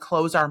then we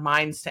close our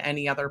minds to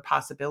any other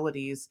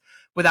possibilities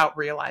without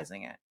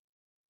realizing it.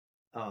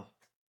 Oh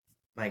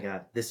my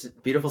God. This is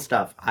beautiful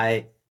stuff.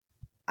 I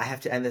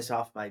have to end this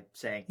off by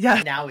saying,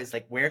 now is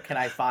like, where can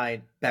I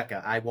find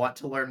Becca? I want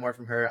to learn more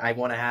from her. I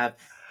want to have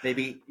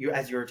maybe you,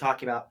 as you were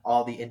talking about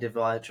all the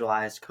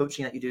individualized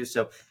coaching that you do.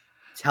 So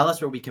tell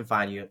us where we can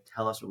find you.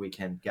 Tell us where we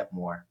can get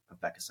more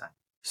of Becca Syme.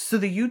 So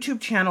the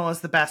YouTube channel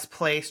is the best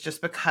place, just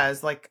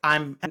because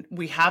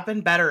we have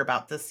been better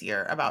about this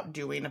year about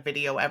doing a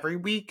video every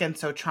week. And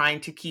so trying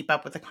to keep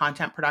up with the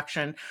content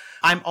production.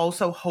 I'm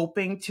also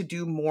hoping to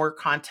do more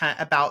content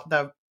about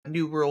the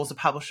new rules of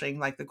publishing,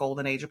 like the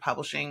golden age of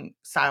publishing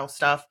style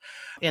stuff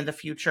in the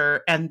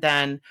future. And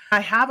then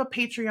I have a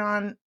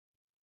Patreon.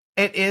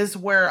 It is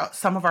where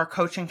some of our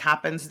coaching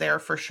happens there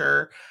for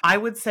sure. I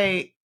would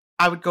say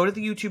I would go to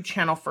the YouTube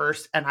channel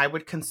first and I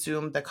would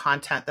consume the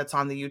content that's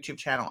on the YouTube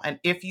channel. And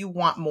if you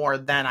want more,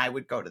 then I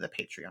would go to the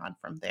Patreon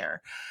from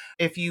there.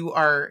 If you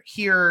are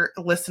here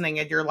listening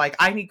and you're like,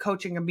 I need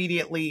coaching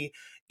immediately,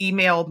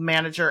 email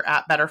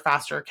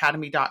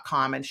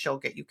manager@betterfasteracademy.com and she'll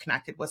get you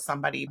connected with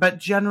somebody. But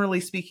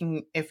generally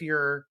speaking, if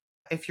you're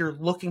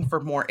looking for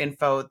more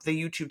info, the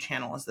YouTube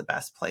channel is the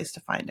best place to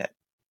find it.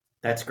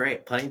 That's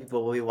great. Plenty of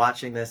people will be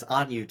watching this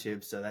on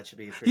YouTube, so that should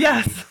be a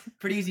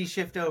pretty easy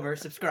shift over,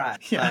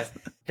 subscribe. Yes.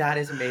 But that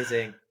is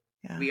amazing.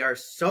 Yeah. We are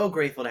so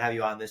grateful to have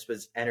you on. This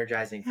was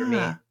energizing for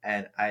me,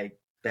 and I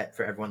bet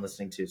for everyone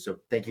listening too. So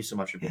thank you so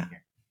much for being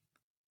here.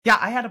 Yeah,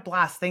 I had a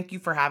blast. Thank you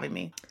for having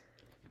me.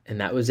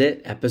 And that was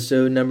it.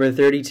 Episode number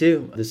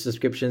 32 of the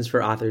Subscriptions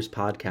for Authors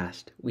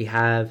podcast. We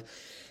have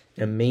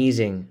an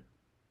amazing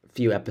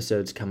few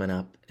episodes coming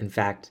up. In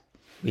fact,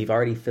 we've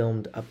already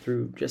filmed up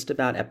through just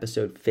about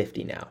episode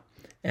 50 now.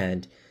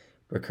 And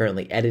we're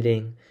currently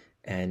editing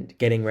and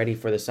getting ready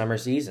for the summer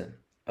season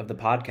of the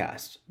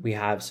podcast. We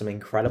have some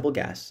incredible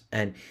guests.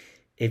 And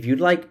if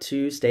you'd like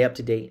to stay up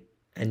to date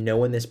and know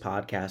when this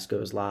podcast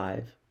goes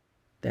live,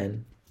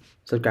 then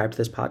subscribe to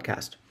this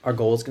podcast. Our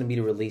goal is going to be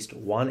to release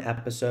one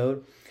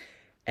episode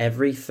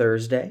every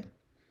Thursday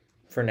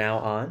for now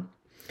on.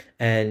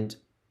 And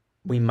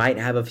we might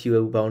have a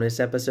few bonus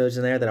episodes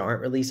in there that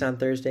aren't released on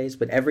Thursdays,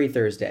 but every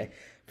Thursday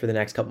for the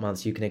next couple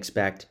months, you can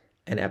expect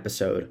an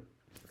episode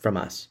from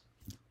us.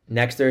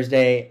 Next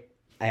Thursday,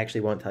 I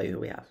actually won't tell you who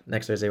we have.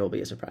 Next Thursday will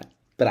be a surprise.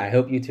 But I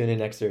hope you tune in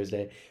next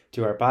Thursday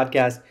to our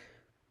podcast.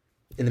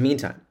 In the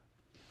meantime,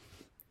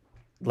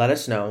 let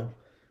us know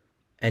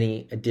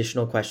any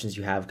additional questions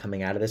you have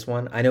coming out of this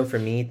one. I know for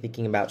me,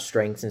 thinking about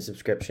strengths and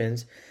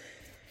subscriptions,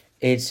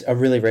 it's a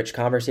really rich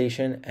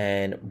conversation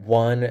and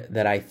one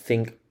that I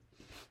think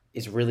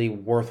is really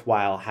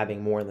worthwhile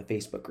having more in the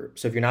Facebook group.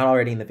 So if you're not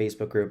already in the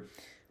Facebook group,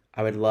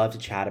 I would love to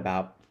chat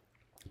about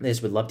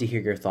this. Would love to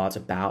hear your thoughts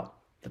about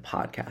the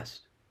podcast.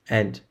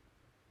 And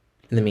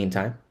in the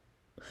meantime,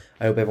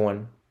 I hope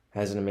everyone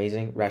has an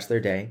amazing rest of their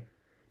day.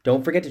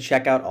 Don't forget to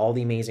check out all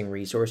the amazing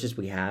resources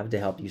we have to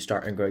help you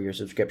start and grow your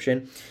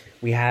subscription.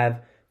 We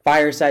have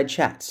fireside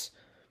chats,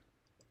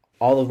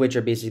 all of which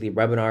are basically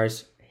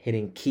webinars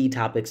hitting key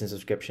topics and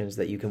subscriptions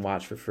that you can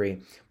watch for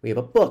free. We have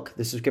a book,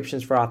 the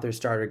Subscriptions for Authors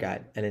Starter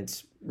Guide, and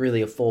it's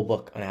really a full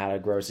book on how to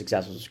grow a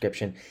successful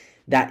subscription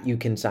that you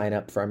can sign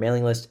up for our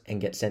mailing list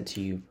and get sent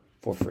to you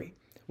for free.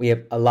 We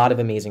have a lot of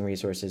amazing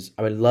resources.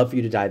 I would love for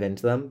you to dive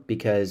into them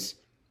because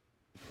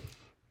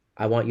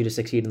I want you to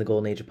succeed in the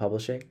golden age of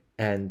publishing,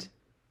 and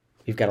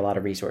we've got a lot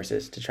of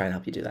resources to try and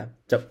help you do that.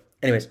 So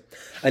anyways,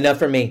 enough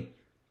from me.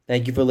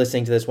 Thank you for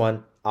listening to this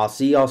one. I'll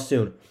see y'all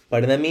soon.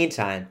 But in the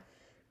meantime,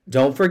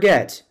 don't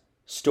forget,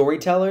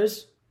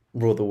 storytellers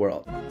rule the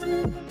world.